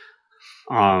back.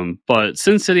 But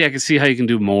Sin City, I can see how you can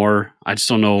do more. I just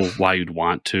don't know why you'd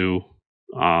want to.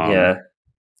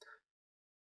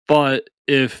 But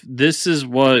if this is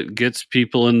what gets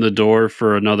people in the door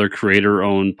for another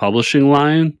creator-owned publishing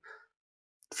line,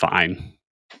 fine.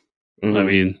 Mm-hmm. I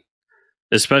mean,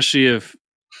 especially if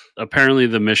apparently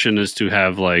the mission is to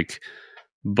have like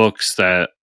books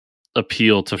that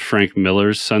appeal to Frank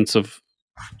Miller's sense of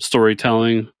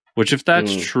storytelling, which if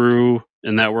that's true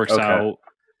and that works out,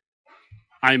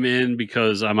 I'm in,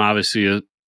 because I'm obviously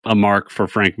a mark for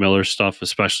Frank Miller stuff,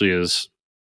 especially his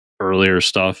earlier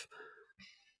stuff.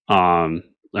 I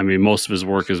mean, most of his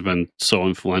work has been so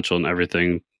influential in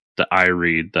everything that I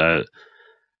read that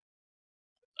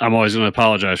I'm always going to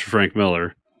apologize for Frank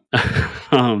Miller.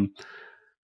 I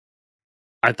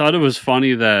thought it was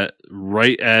funny that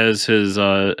right as his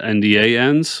NDA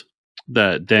ends,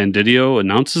 that Dan Didio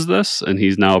announces this, and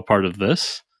he's now a part of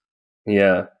this.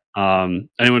 Yeah.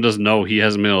 Anyone doesn't know, he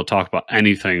hasn't been able to talk about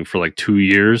anything for like 2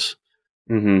 years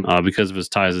because of his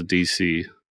ties to DC.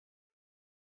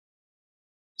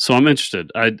 So I'm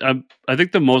interested. I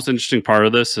think the most interesting part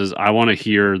of this is I want to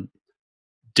hear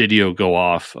Didio go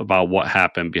off about what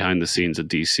happened behind the scenes at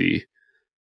DC.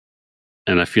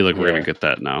 And I feel like we're going to get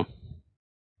that now.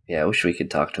 Yeah, I wish we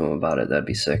could talk to him about it. That'd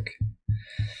be sick.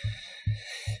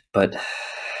 But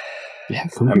yeah,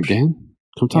 come here, Dan.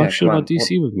 Come talk shit about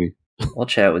DC with me. I'll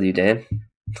chat with you, Dan.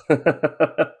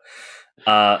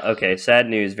 Okay, sad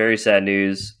news. Very sad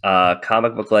news.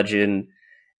 Comic book legend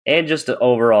and just an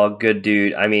overall good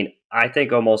dude. I mean, I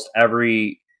think almost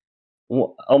every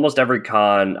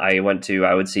con I went to,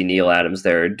 I would see Neal Adams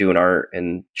there doing art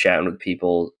and chatting with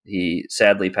people. He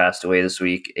sadly passed away this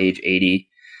week, age 80.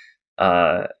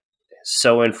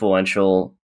 So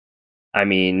influential. I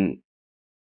mean,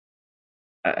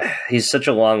 he's such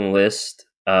a long list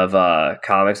of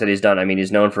comics that he's done. I mean,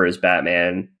 he's known for his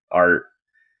Batman art.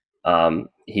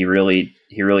 He really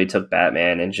took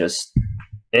Batman and just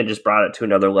brought it to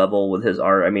another level with his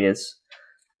art. I mean, it's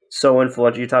so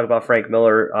influential. You talk about Frank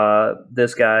Miller.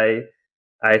 This guy,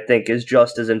 I think, is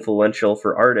just as influential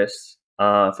for artists,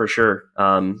 for sure,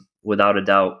 without a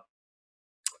doubt.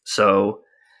 So,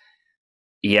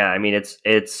 yeah, I mean,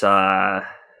 it's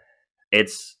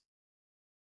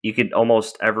you could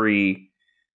almost every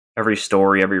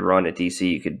story, every run at DC,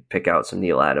 you could pick out some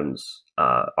Neal Adams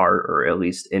art, or at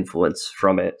least influence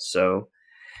from it. So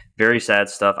very sad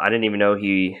stuff. I didn't even know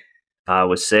he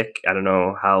was sick. I don't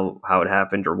know how it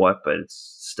happened or what, but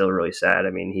it's still really sad. I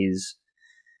mean,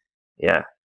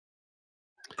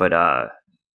 but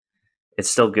it's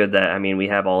still good that, I mean, we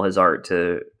have all his art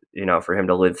to, for him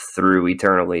to live through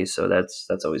eternally. So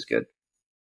that's always good.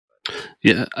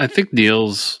 Yeah, I think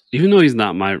Neal's, even though he's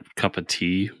not my cup of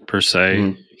tea per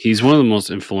se, he's one of the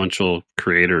most influential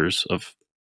creators of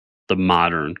the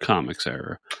modern comics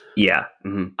era. Yeah.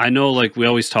 Mm-hmm. I know, like, we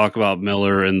always talk about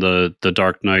Miller and the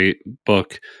Dark Knight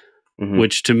book,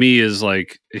 which to me is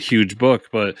like a huge book,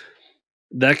 but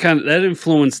that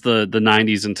influenced the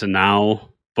 90s into now,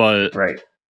 but right.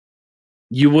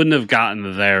 You wouldn't have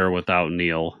gotten there without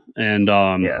Neal. And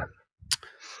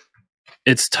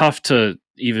it's tough to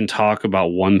even talk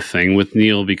about one thing with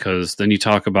Neal, because then you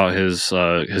talk about his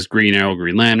Green Arrow,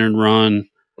 Green Lantern run.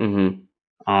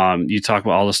 You talk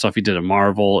about all the stuff he did at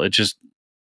Marvel. It just,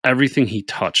 everything he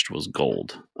touched was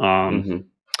gold.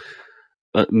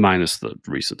 Minus the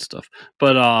recent stuff.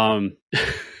 But I'll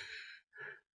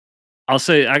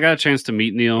say I got a chance to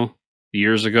meet Neal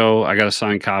years ago. I got a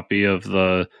signed copy of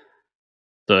the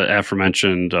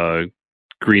aforementioned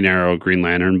Green Arrow, Green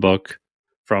Lantern book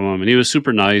from him, and he was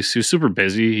super nice. He was super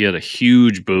busy. He had a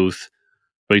huge booth,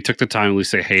 but he took the time to at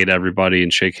least say hey to everybody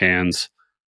and shake hands.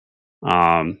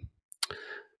 And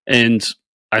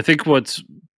I think what's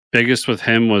biggest with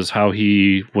him was how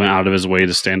he went out of his way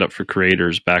to stand up for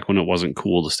creators back when it wasn't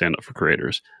cool to stand up for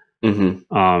creators.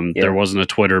 There wasn't a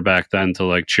Twitter back then to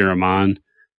like cheer him on.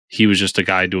 He was just a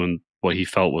guy doing what he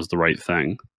felt was the right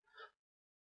thing.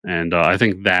 And I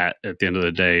think that at the end of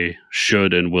the day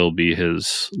should and will be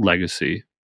his legacy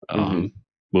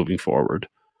moving forward.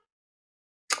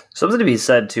 Something to be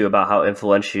said too about how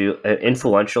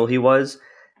influential he was,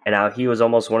 and how he was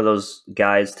almost one of those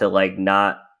guys to like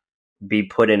not be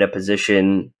put in a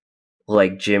position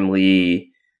like Jim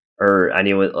Lee or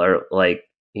anyone, or like,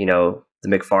 you know, the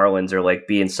McFarlanes, or like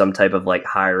be in some type of like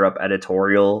higher up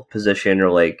editorial position, or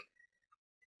like,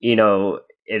 you know,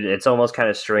 it's almost kind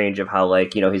of strange of how,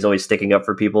 like, you know, he's always sticking up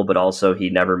for people, but also he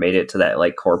never made it to that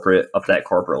like corporate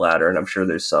ladder. And I'm sure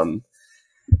I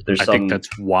think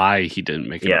that's why he didn't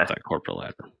make it up that corporate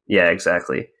ladder. Yeah,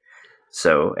 exactly.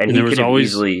 So, and he could have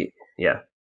easily,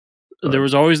 there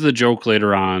was always the joke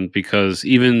later on, because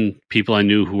even people I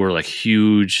knew who were like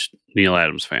huge Neal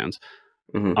Adams fans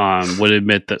would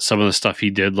admit that some of the stuff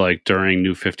he did, like during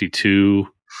New 52,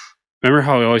 remember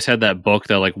how he always had that book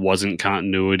that like wasn't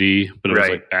continuity, but it was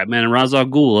like Batman and Ra's al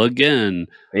Ghul again.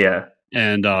 Yeah.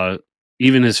 And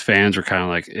even his fans were kind of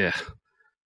like, eh.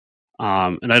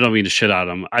 And I don't mean to shit on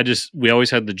him. We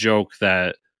always had the joke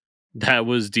that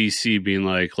was DC being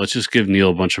like, let's just give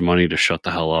Neal a bunch of money to shut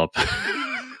the hell up.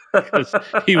 Because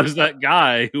he was that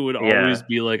guy who would always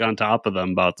be like on top of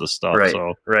them about this stuff.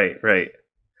 Right.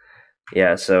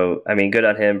 Yeah, so I mean, good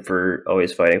on him for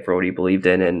always fighting for what he believed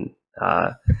in, and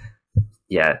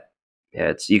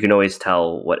it's, you can always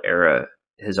tell what era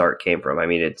his art came from. I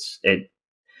mean, it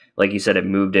like you said, it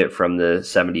moved it from the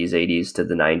 70s, 80s to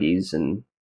the 90s, and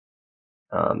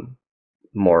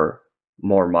more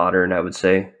modern, I would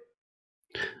say.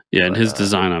 Yeah, and his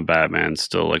design on Batman's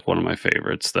still like one of my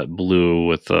favorites. That blue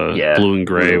with the blue and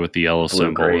gray with the yellow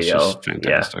symbol is just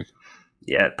fantastic.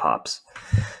 Yeah, it pops.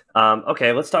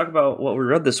 Okay, let's talk about what we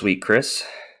read this week, Chris.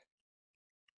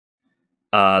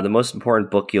 The most important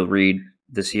book you'll read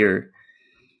this year.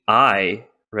 I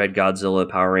read Godzilla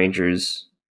Power Rangers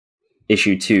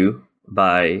issue 2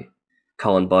 by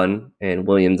Cullen Bunn and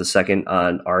William II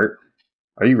on art.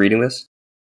 Are you reading this?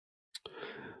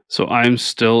 So I'm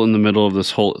still in the middle of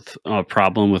this whole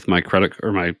problem with my credit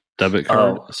or my debit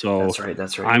card. So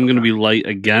that's right. I'm going to be light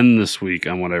again this week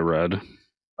on what I read.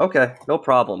 Okay, no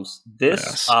problems.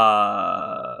 This,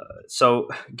 so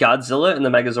Godzilla and the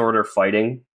Megazord are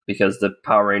fighting because the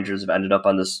Power Rangers have ended up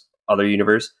on this other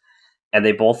universe, and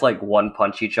they both like one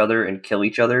punch each other and kill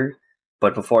each other.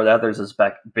 But before that, there's this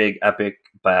big epic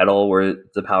battle where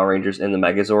the Power Rangers and the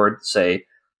Megazord say,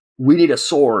 we need a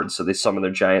sword. So they summon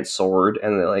their giant sword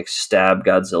and they like stab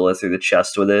Godzilla through the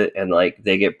chest with it, and like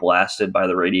they get blasted by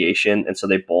the radiation, and so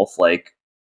they both like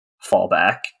fall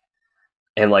back,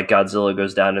 and like Godzilla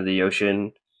goes down to the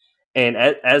ocean. And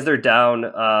as they're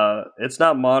down, it's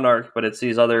not Monarch, but it's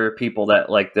these other people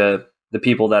that like the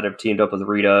people that have teamed up with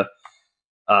Rita,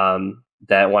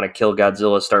 that want to kill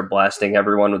Godzilla, start blasting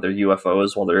everyone with their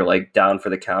UFOs while they're like down for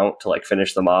the count to like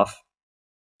finish them off.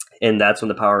 And that's when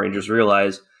the Power Rangers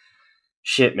realize,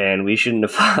 shit, man, we shouldn't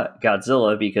have fought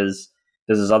Godzilla because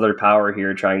there's this other power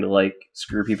here trying to like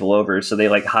screw people over. So they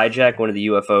like hijack one of the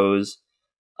UFOs,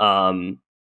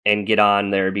 and get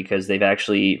on there because they've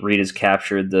actually Rita's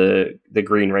captured the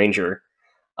Green Ranger.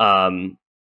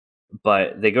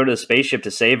 But they go to the spaceship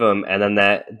to save him, and then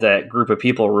that group of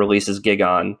people releases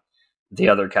Gigon, the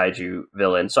other kaiju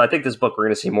villain. So I think this book we're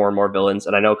going to see more and more villains,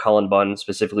 and I know Cullen Bunn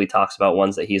specifically talks about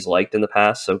ones that he's liked in the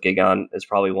past, so Gigon is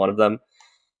probably one of them.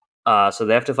 So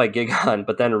they have to fight Gigon,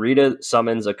 but then Rita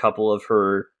summons a couple of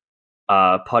her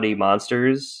putty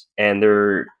monsters, and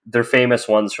they're famous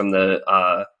ones from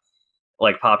the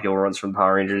like popular ones from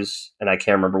Power Rangers, and I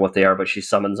can't remember what they are, but she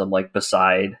summons them like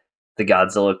beside the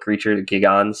Godzilla creature, the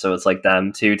Gigan. So it's like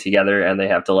them two together, and they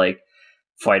have to like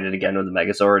fight it again with the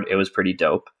Megazord. It was pretty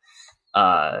dope.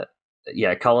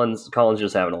 Yeah, Cullen's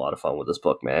just having a lot of fun with this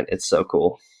book, man. It's so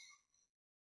cool.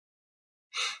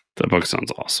 That book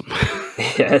sounds awesome.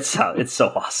 Yeah, it's so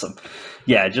awesome.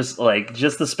 Yeah, just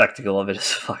the spectacle of it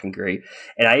is fucking great.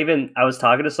 And I was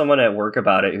talking to someone at work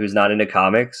about it who's not into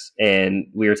comics, and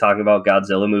we were talking about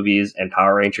Godzilla movies and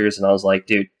Power Rangers, and I was like,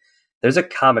 dude, there's a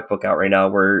comic book out right now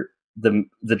where the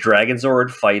Dragon Zord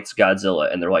fights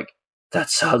Godzilla, and they're like, that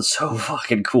sounds so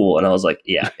fucking cool. And I was like,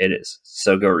 yeah, it is.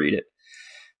 So go read it.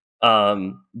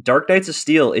 Dark Knights of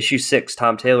Steel, issue 6,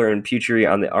 Tom Taylor and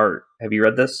Putri on the art. Have you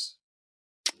read this?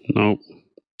 Nope.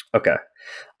 Okay.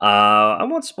 I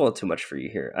won't spoil too much for you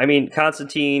here. I mean,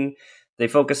 Constantine, they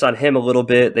focus on him a little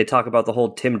bit. They talk about the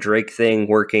whole Tim Drake thing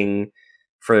working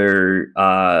for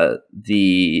I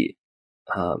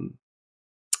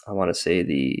want to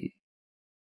say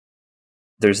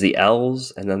there's the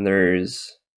L's, and then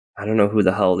there's, I don't know who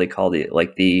the hell they call the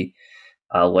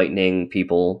lightning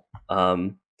people.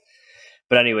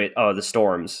 But anyway, the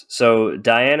Storms. So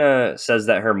Diana says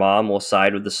that her mom will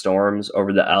side with the Storms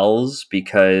over the L's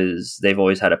because they've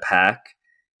always had a pack,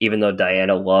 even though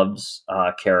Diana loves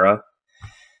Kara.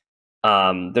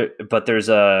 But there's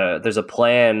a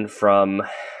plan from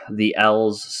the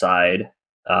L's side,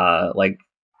 like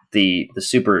the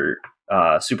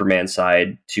Superman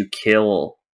side, to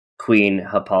kill Queen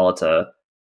Hippolyta,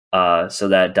 so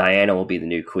that Diana will be the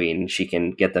new queen. She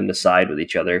can get them to side with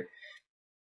each other.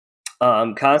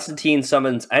 Constantine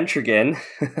summons Entrigan,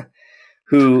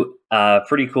 who,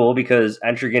 pretty cool because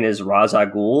Entrigan is Ra's al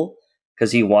Ghul,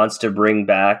 because he wants to bring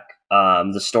back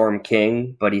the Storm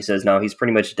King, but he says, no, he's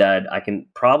pretty much dead. I can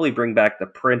probably bring back the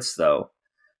prince, though.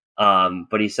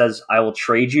 But he says, I will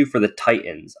trade you for the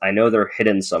Titans. I know they're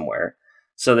hidden somewhere.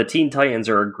 So the Teen Titans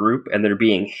are a group, and they're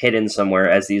being hidden somewhere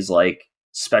as these, like,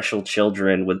 special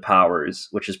children with powers,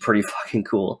 which is pretty fucking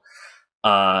cool.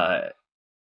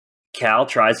 Cal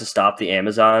tries to stop the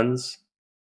Amazons,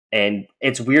 and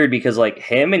it's weird because like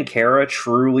him and Kara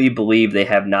truly believe they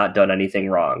have not done anything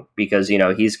wrong, because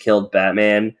he's killed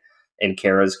Batman and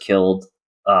Kara's killed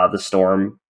the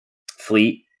Storm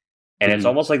fleet, and it's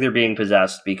almost like they're being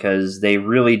possessed because they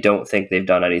really don't think they've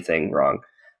done anything wrong.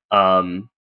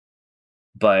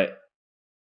 But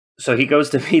so he goes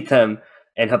to meet them,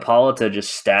 and Hippolyta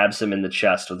just stabs him in the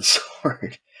chest with a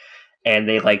sword. And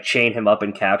they like chain him up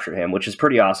and capture him, which is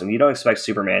pretty awesome. You don't expect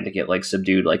Superman to get like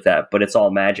subdued like that, but it's all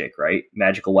magic, right?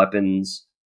 Magical weapons.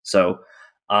 So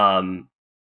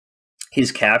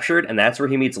he's captured, and that's where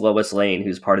he meets Lois Lane,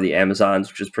 who's part of the Amazons,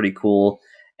 which is pretty cool.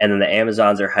 And then the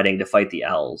Amazons are heading to fight the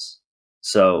L's.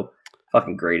 So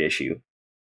fucking great issue.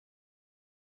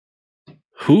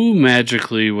 Who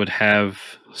magically would have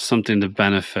something to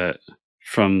benefit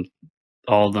from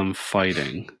all them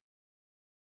fighting?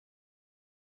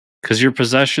 Because your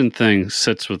possession thing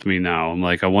sits with me now. I'm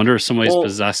like, I wonder if somebody's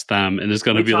possessed them, and it's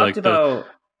going to be like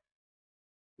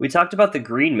we talked about the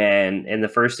Green Man in the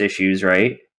first issues,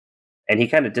 right? And he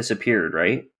kind of disappeared,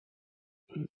 right?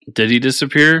 Did he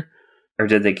disappear? Or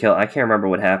did they kill? I can't remember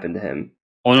what happened to him.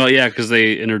 Oh no, yeah, because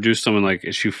they introduced him in like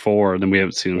issue 4, and then we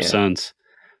haven't seen him since.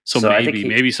 So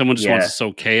maybe someone just wants to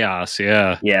sow chaos.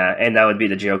 Yeah, and that would be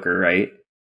the Joker, right?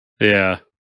 Yeah.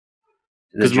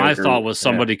 Because my thought was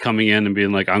somebody coming in and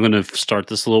being like, I'm going to start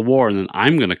this little war, and then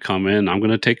I'm going to come in, I'm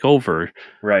going to take over.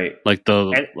 Right. Like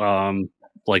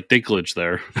like Dinklage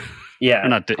there.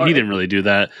 Yeah. He didn't really do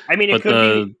that. I mean,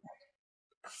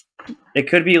 it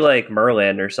could be like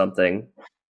Merlin or something.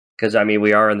 Because, I mean,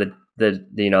 we are in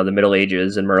the Middle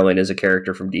Ages, and Merlin is a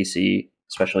character from DC,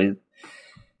 especially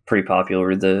pretty popular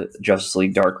with the Justice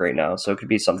League Dark right now. So it could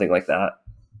be something like that.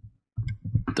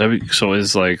 So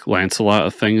is like Lancelot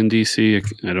a thing in DC?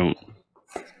 I'm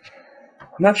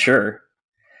not sure.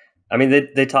 I mean,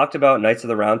 they talked about Knights of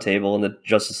the Round Table and the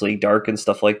Justice League Dark and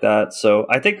stuff like that. So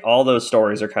I think all those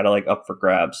stories are kind of like up for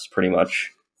grabs, pretty much.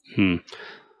 Yeah,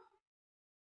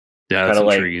 that's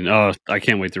intriguing. I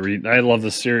can't wait to read. I love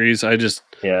the series. I've been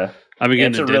getting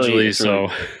it digitally, so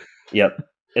yep,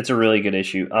 it's a really good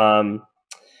issue.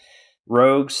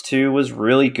 Rogues 2 was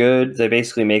really good. They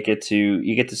basically make it to,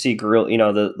 you get to see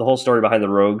Gorilla, the whole story behind the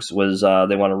Rogues was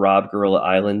they want to rob Gorilla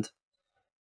Island.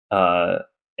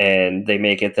 And they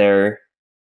make it there,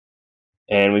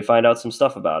 and we find out some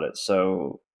stuff about it.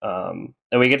 So, and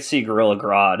we get to see Gorilla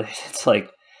Grodd. It's like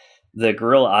the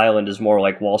Gorilla Island is more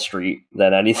like Wall Street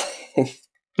than anything,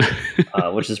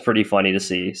 which is pretty funny to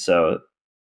see. So,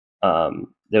 that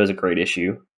was a great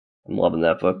issue. I'm loving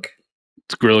that book.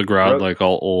 It's Gorilla Grodd like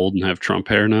all old and have Trump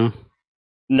hair now.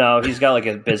 No, he's got like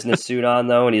a business suit on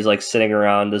though, and he's like sitting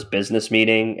around this business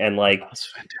meeting, and like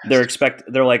they're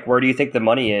like, where do you think the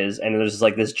money is? And there's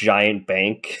like this giant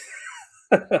bank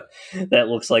that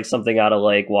looks like something out of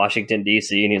like Washington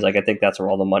D.C. And he's like, I think that's where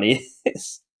all the money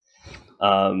is.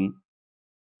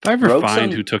 If I ever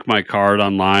find who took my card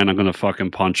online, I'm gonna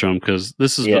fucking punch him, because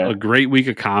this is a great week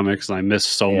of comics, and I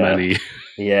missed so many.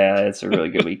 Yeah, it's a really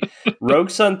good week.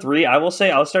 Rogue Sun 3, I will say,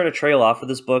 I'll start to trail off of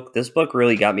this book. This book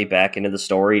really got me back into the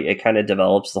story. It kind of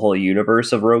develops the whole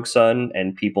universe of Rogue Sun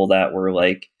and people that were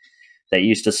like, that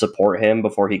used to support him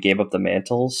before he gave up the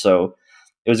mantle. So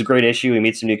it was a great issue. We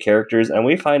meet some new characters, and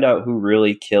we find out who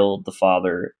really killed the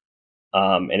father.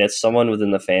 And it's someone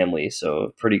within the family.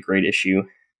 So pretty great issue.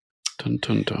 Dun,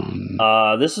 dun, dun.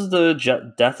 This is the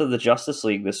death of the Justice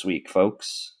League this week,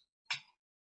 folks.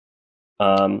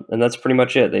 And that's pretty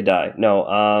much it. They die.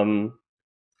 No,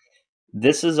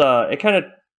 this is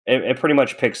it pretty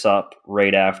much picks up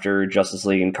right after Justice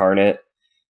League Incarnate.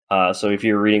 So if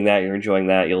you're reading that, you're enjoying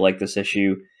that, you'll like this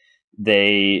issue.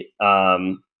 They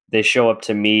show up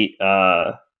to meet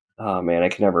oh man, I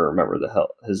can never remember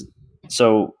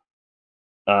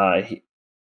I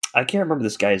can't remember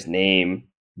this guy's name.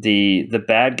 The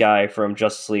bad guy from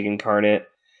Justice League Incarnate.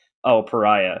 Oh,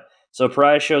 Pariah. So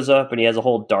Pariah shows up, and he has a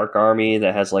whole dark army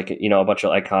that has like, you know, a bunch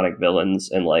of iconic villains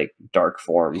in like dark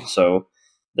form. So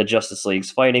the Justice League's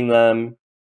fighting them,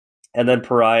 and then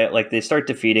Pariah, like, they start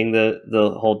defeating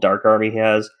the whole dark army he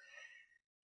has.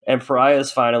 And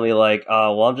Pariah's finally like,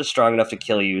 well, I'm just strong enough to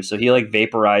kill you. So he like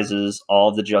vaporizes all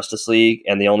of the Justice League,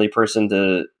 and the only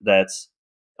person that's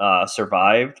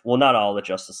survived, well, not all the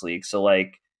Justice League. So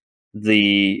like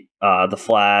the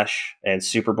Flash and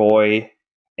Superboy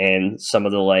and some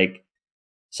of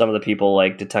the people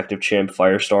like Detective Chimp,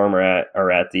 Firestorm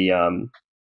are at the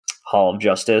Hall of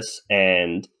Justice,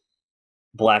 and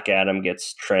Black Adam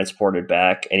gets transported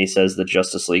back, and he says the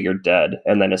Justice League are dead,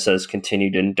 and then it says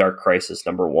continued in Dark Crisis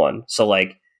 #1. So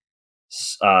like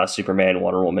Superman,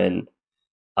 Wonder Woman,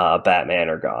 Batman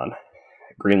are gone.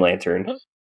 Green Lantern,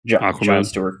 John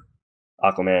Stewart,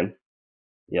 Aquaman.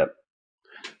 Yep.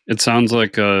 It sounds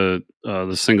like the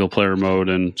single player mode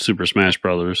in Super Smash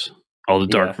Brothers. All the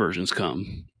dark versions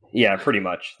come. Yeah, pretty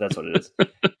much. That's what it is.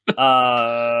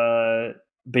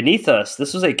 Beneath Us.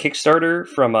 This was a Kickstarter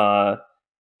from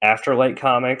Afterlight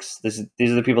Comics. These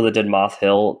are the people that did Moth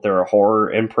Hill. They're a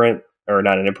horror imprint, or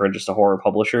not an imprint, just a horror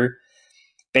publisher.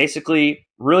 Basically,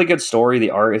 really good story.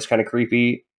 The art is kind of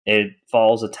creepy. It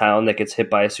follows a town that gets hit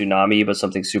by a tsunami, but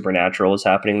something supernatural is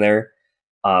happening there.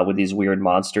 With these weird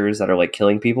monsters that are like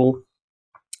killing people.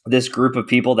 This group of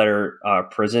people that are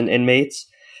prison inmates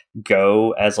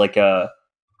go as like a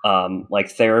like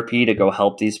therapy to go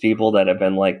help these people that have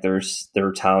been like their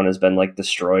town has been like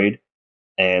destroyed,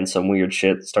 and some weird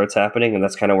shit starts happening, and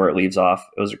that's kind of where it leaves off.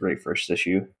 It was a great first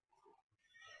issue.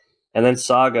 And then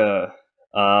Saga,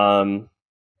 all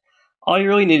you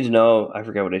really need to know, I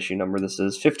forget what issue number this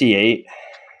is, 58.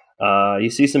 You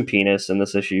see some penis in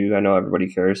this issue. I know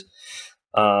everybody cares.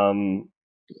 Some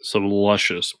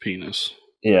luscious penis.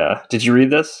 Yeah. Did you read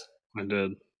this? I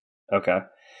did. Okay.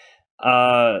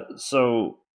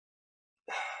 So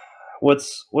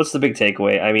what's the big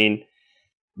takeaway? I mean,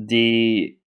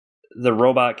 the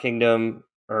Robot Kingdom,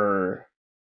 or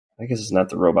I guess it's not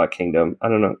the Robot Kingdom. I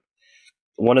don't know.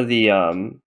 One of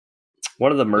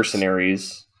the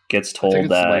mercenaries gets told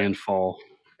that Landfall.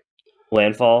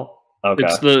 Landfall? Okay.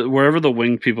 It's wherever the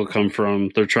winged people come from,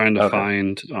 they're trying to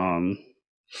find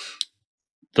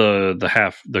the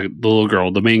little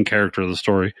girl, the main character of the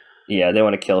story. Yeah, they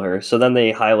want to kill her. So then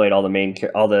they highlight all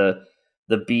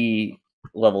the B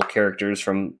level characters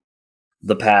from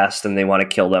the past, and they want to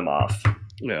kill them off.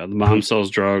 Yeah, the mom sells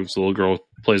drugs, the little girl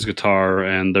plays guitar,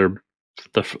 and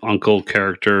the uncle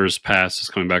character's past is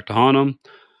coming back to haunt them.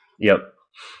 Yep.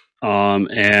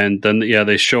 And then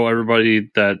they show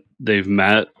everybody that they've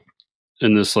met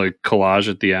in this like collage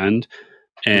at the end,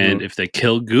 and if they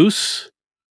kill Goose,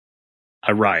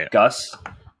 I riot. Gus?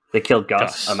 They killed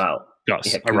Gus. I'm out.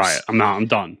 Gus. I riot. I'm out. I'm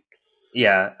done.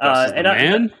 Yeah.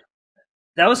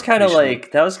 That was kind of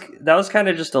like that was kind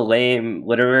of just a lame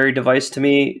literary device to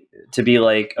me, to be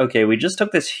like, okay, we just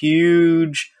took this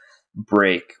huge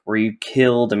break where you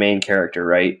kill the main character,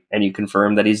 right? And you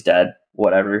confirm that he's dead,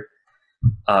 whatever.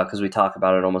 Because we talk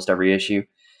about it almost every issue.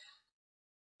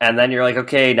 And then you're like,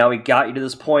 okay, now we got you to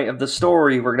this point of the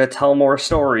story. We're going to tell more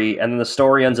story. And then the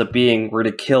story ends up being, we're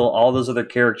going to kill all those other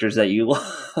characters that you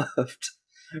loved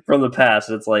from the past.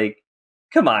 And it's like,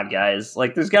 come on, guys.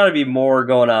 Like, there's got to be more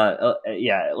going on.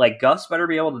 Like, Gus better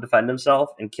be able to defend himself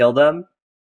and kill them.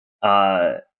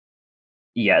 They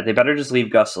better just leave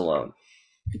Gus alone.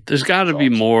 There's got to be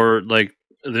more, like,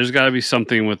 there's got to be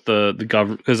something with the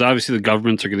government, because obviously the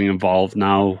governments are getting involved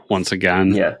now once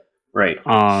again. Yeah, right.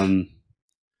 I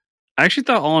actually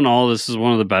thought all in all this is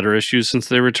one of the better issues since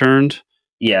they returned.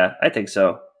 Yeah, I think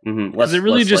so. Because it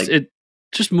really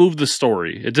just moved the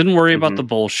story. It didn't worry about the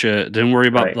bullshit. It didn't worry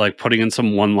about like putting in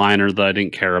some one-liner that I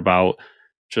didn't care about.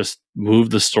 Just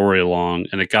moved the story along,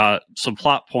 and it got some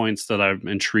plot points that I'm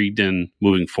intrigued in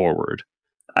moving forward.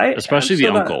 Especially the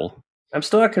uncle. I'm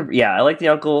still not. Yeah, I like the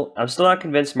uncle. I'm still not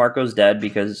convinced Marco's dead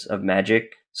because of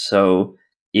magic. So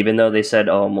even though they said,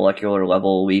 "Oh, molecular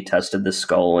level, we tested the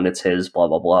skull and it's his," blah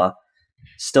blah blah,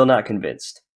 still not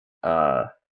convinced.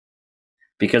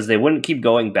 Because they wouldn't keep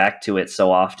going back to it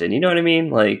so often. You know what I mean?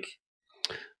 Like,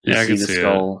 you see the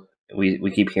skull.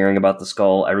 We keep hearing about the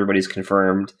skull. Everybody's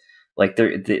confirmed. Like,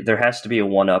 there has to be a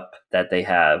one-up that they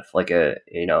have, like a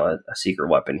secret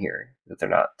weapon here that they're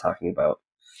not talking about.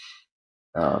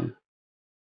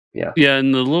 Yeah. Yeah,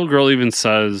 and the little girl even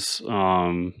says,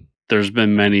 there's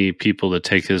been many people that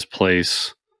take his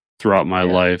place throughout my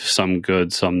life, some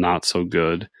good, some not so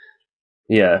good.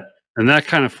 Yeah. And that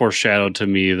kind of foreshadowed to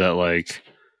me that, like,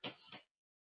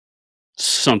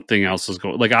 something else is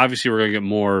going. Like, obviously, we're going to get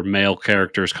more male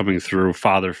characters coming through,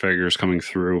 father figures coming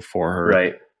through for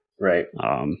her. Right.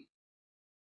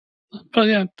 But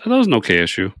yeah, that was an okay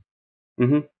issue.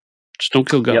 Just don't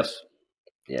kill Gus. Yep.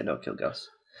 Yeah, don't kill Gus.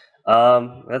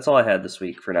 That's all I had this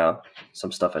week for now.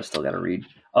 Some stuff I still got to read.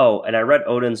 Oh, and I read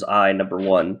Odin's Eye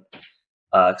 #1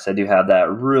 because I do have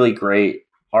that. Really great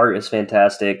art is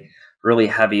fantastic. Really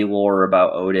heavy lore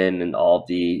about Odin and all of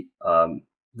the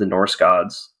Norse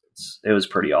gods. It was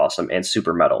pretty awesome and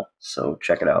super metal. So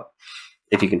check it out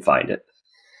if you can find it.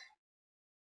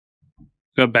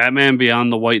 Got Batman Beyond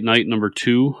the White Knight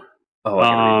 #2. Oh, I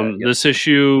can read that. Yep. This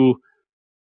issue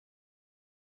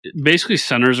basically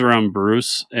centers around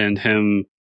Bruce and him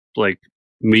like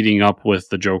meeting up with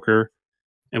the Joker,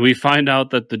 and we find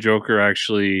out that the Joker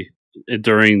actually,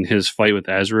 during his fight with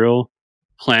Azrael,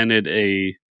 planted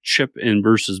a chip in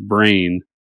Bruce's brain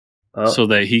so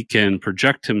that he can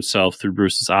project himself through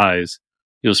Bruce's eyes.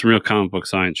 You know, some real comic book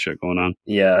science shit going on.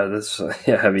 Yeah, that's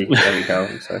heavy comic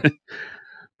book.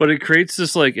 But it creates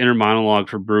this like inner monologue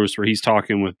for Bruce where he's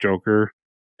talking with Joker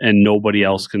and nobody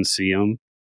else can see him.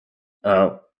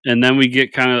 Oh. And then we get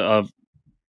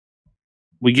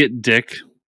we get Dick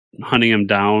hunting him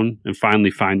down and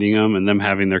finally finding him, and them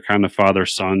having their kind of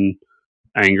father-son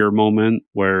anger moment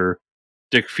where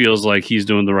Dick feels like he's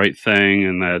doing the right thing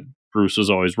and that Bruce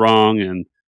is always wrong, and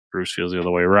Bruce feels the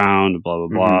other way around, blah,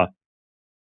 blah,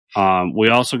 blah. We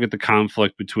also get the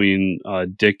conflict between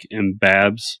Dick and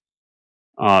Babs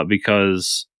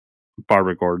because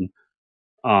Barbara Gordon.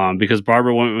 Because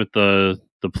Barbara went with the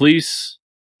police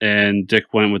and Dick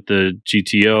went with the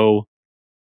GTO,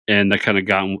 and that kind of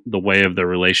got in the way of their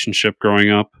relationship growing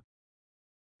up.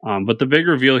 But the big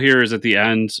reveal here is at the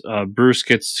end, Bruce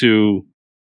gets to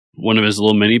one of his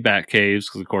little mini bat caves,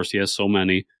 because of course he has so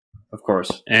many. Of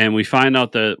course. And we find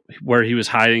out that where he was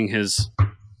hiding his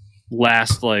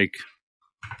last like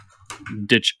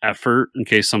ditch effort in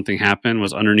case something happened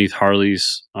was underneath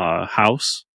Harley's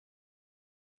house.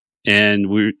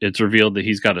 And it's revealed that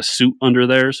he's got a suit under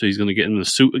there, so he's going to get in the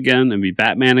suit again and be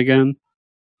Batman again.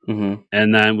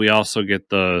 And then we also get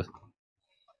the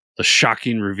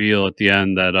shocking reveal at the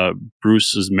end that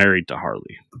Bruce is married to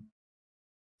Harley,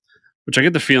 which I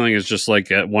get the feeling is just like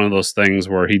one of those things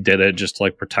where he did it just to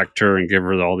like protect her and give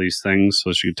her all these things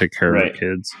so she could take care of her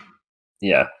kids.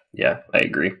 Yeah, I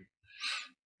agree.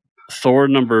 Thor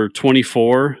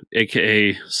 #24,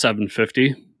 aka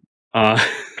 750.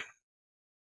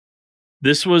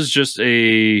 This was just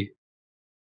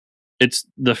it's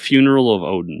the funeral of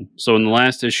Odin. So in the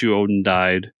last issue, Odin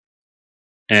died,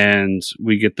 and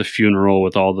we get the funeral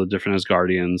with all the different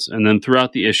Asgardians. And then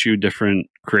throughout the issue, different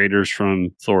creators from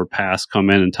Thor past come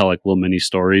in and tell like little mini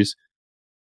stories.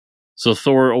 So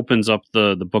Thor opens up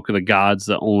the Book of the Gods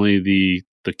that only the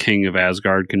king of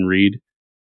Asgard can read.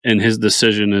 And his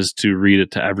decision is to read it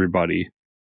to everybody.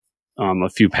 A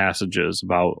few passages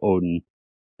about Odin.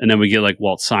 And then we get like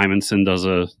Walt Simonson does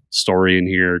a story in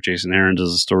here. Jason Aaron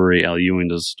does a story. Al Ewing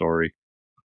does a story.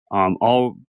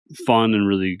 All fun and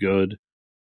really good.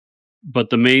 But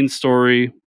the main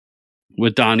story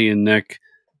with Donnie and Nick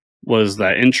was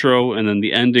that intro, and then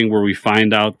the ending where we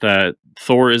find out that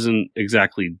Thor isn't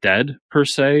exactly dead per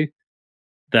se.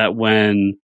 That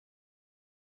when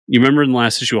you remember in the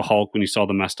last issue of Hulk when you saw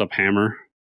the messed up hammer?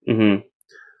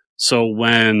 So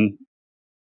when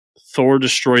Thor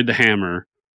destroyed the hammer,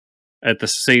 at the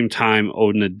same time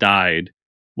Odin had died,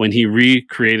 when he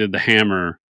recreated the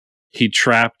hammer, he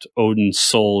trapped Odin's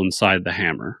soul inside the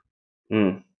hammer.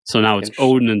 So now it's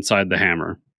Odin inside the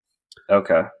hammer.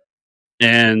 Okay.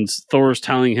 And Thor's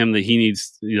telling him that he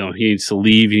needs to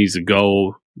leave. He needs to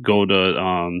go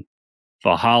to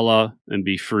Valhalla and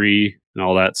be free and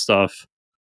all that stuff.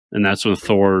 And that's when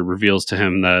Thor reveals to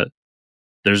him that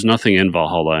there's nothing in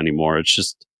Valhalla anymore. It's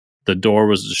just the door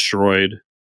was destroyed.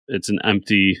 It's an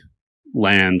empty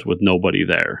land with nobody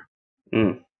there.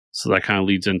 Mm. So that kind of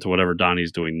leads into whatever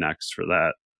Donnie's doing next for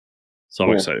that. So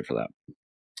I'm excited for that.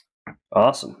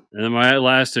 Awesome. And then my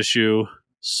last issue,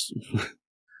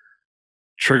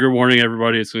 trigger warning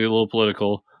everybody, it's going to be a little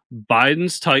political.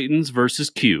 Biden's Titans versus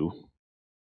Q.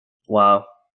 Wow.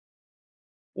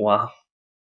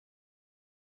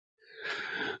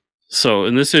 So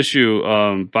in this issue,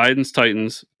 Biden's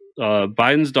Titans,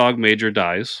 Biden's dog Major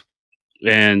dies,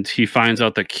 and he finds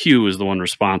out that Q is the one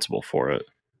responsible for it.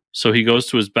 So he goes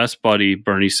to his best buddy,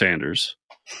 Bernie Sanders,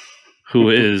 who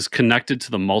is connected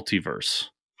to the multiverse.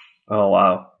 Oh,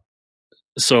 wow.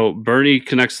 So Bernie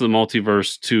connects to the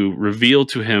multiverse to reveal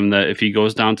to him that if he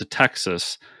goes down to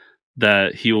Texas,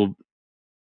 that it'll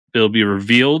be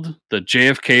revealed that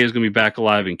JFK is going to be back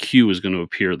alive and Q is going to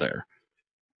appear there.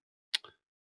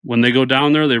 When they go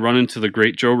down there, they run into the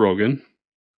great Joe Rogan,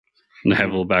 and they have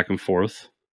a little back and forth.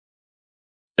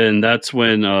 And that's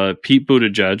when Pete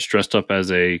Buttigieg, dressed up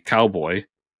as a cowboy,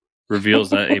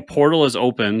 reveals that a portal is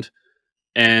opened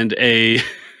and a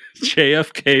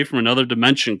JFK from another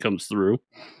dimension comes through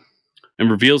and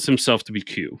reveals himself to be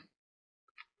Q.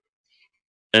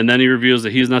 And then he reveals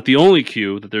that he's not the only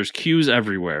Q, that there's Qs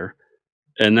everywhere.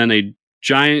 And then a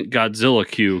giant Godzilla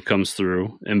Q comes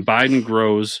through, and Biden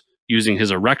grows using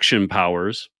his erection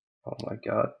powers. Oh my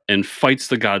God. And fights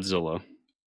the Godzilla.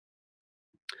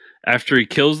 After he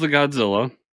kills the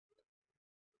Godzilla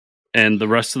and the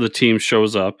rest of the team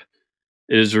shows up,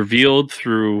 it is revealed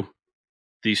through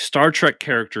the Star Trek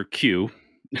character Q.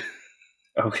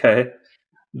 Okay.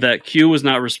 That Q was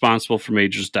not responsible for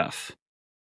Major's death.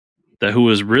 That who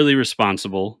is really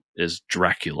responsible is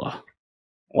Dracula.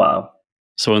 Wow.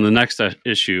 So in the next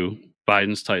issue,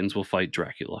 Biden's Titans will fight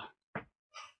Dracula.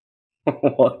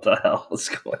 What the hell is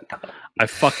going on? I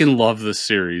fucking love this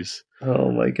series.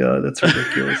 Oh my God, that's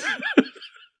ridiculous.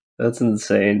 That's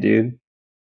insane, dude.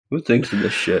 Who thinks of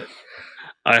this shit?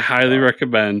 I highly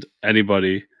recommend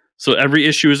anybody. So every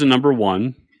issue is a number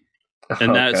 1.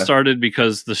 And that started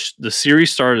because the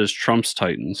series started as Trump's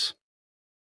Titans.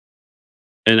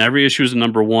 And every issue is a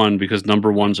number 1 because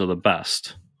number 1s are the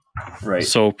best. Right.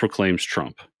 So proclaims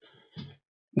Trump.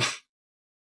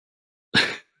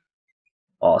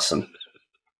 Awesome.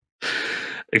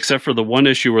 Except for the one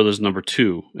issue where there's number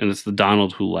 2, and it's the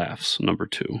Donald Who Laughs, number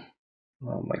 2.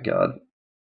 Oh my God.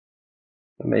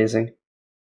 Amazing.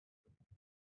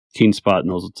 Keen Spot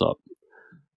knows what's up.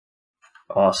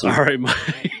 Awesome. All right,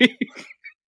 Mike.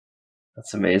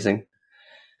 That's amazing.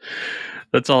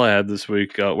 That's all I had this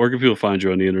week. Where can people find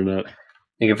you on the internet?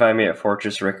 You can find me at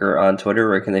Fortress Ricker on Twitter.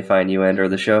 Where can they find you and or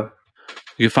the show?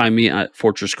 You can find me at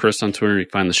Fortress Chris on Twitter. You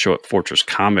can find the show at Fortress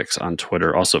Comics on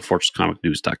Twitter. Also at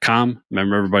FortressComicNews.com.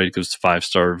 Remember, everybody gives us a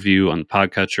 5-star review on the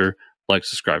podcatcher. Like,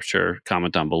 subscribe, share,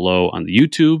 comment down below on the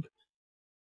YouTube.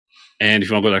 And if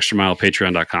you want to go the extra mile,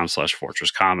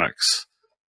 patreon.com/FortressComics.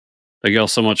 Thank you all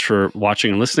so much for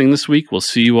watching and listening this week. We'll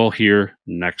see you all here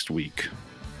next week.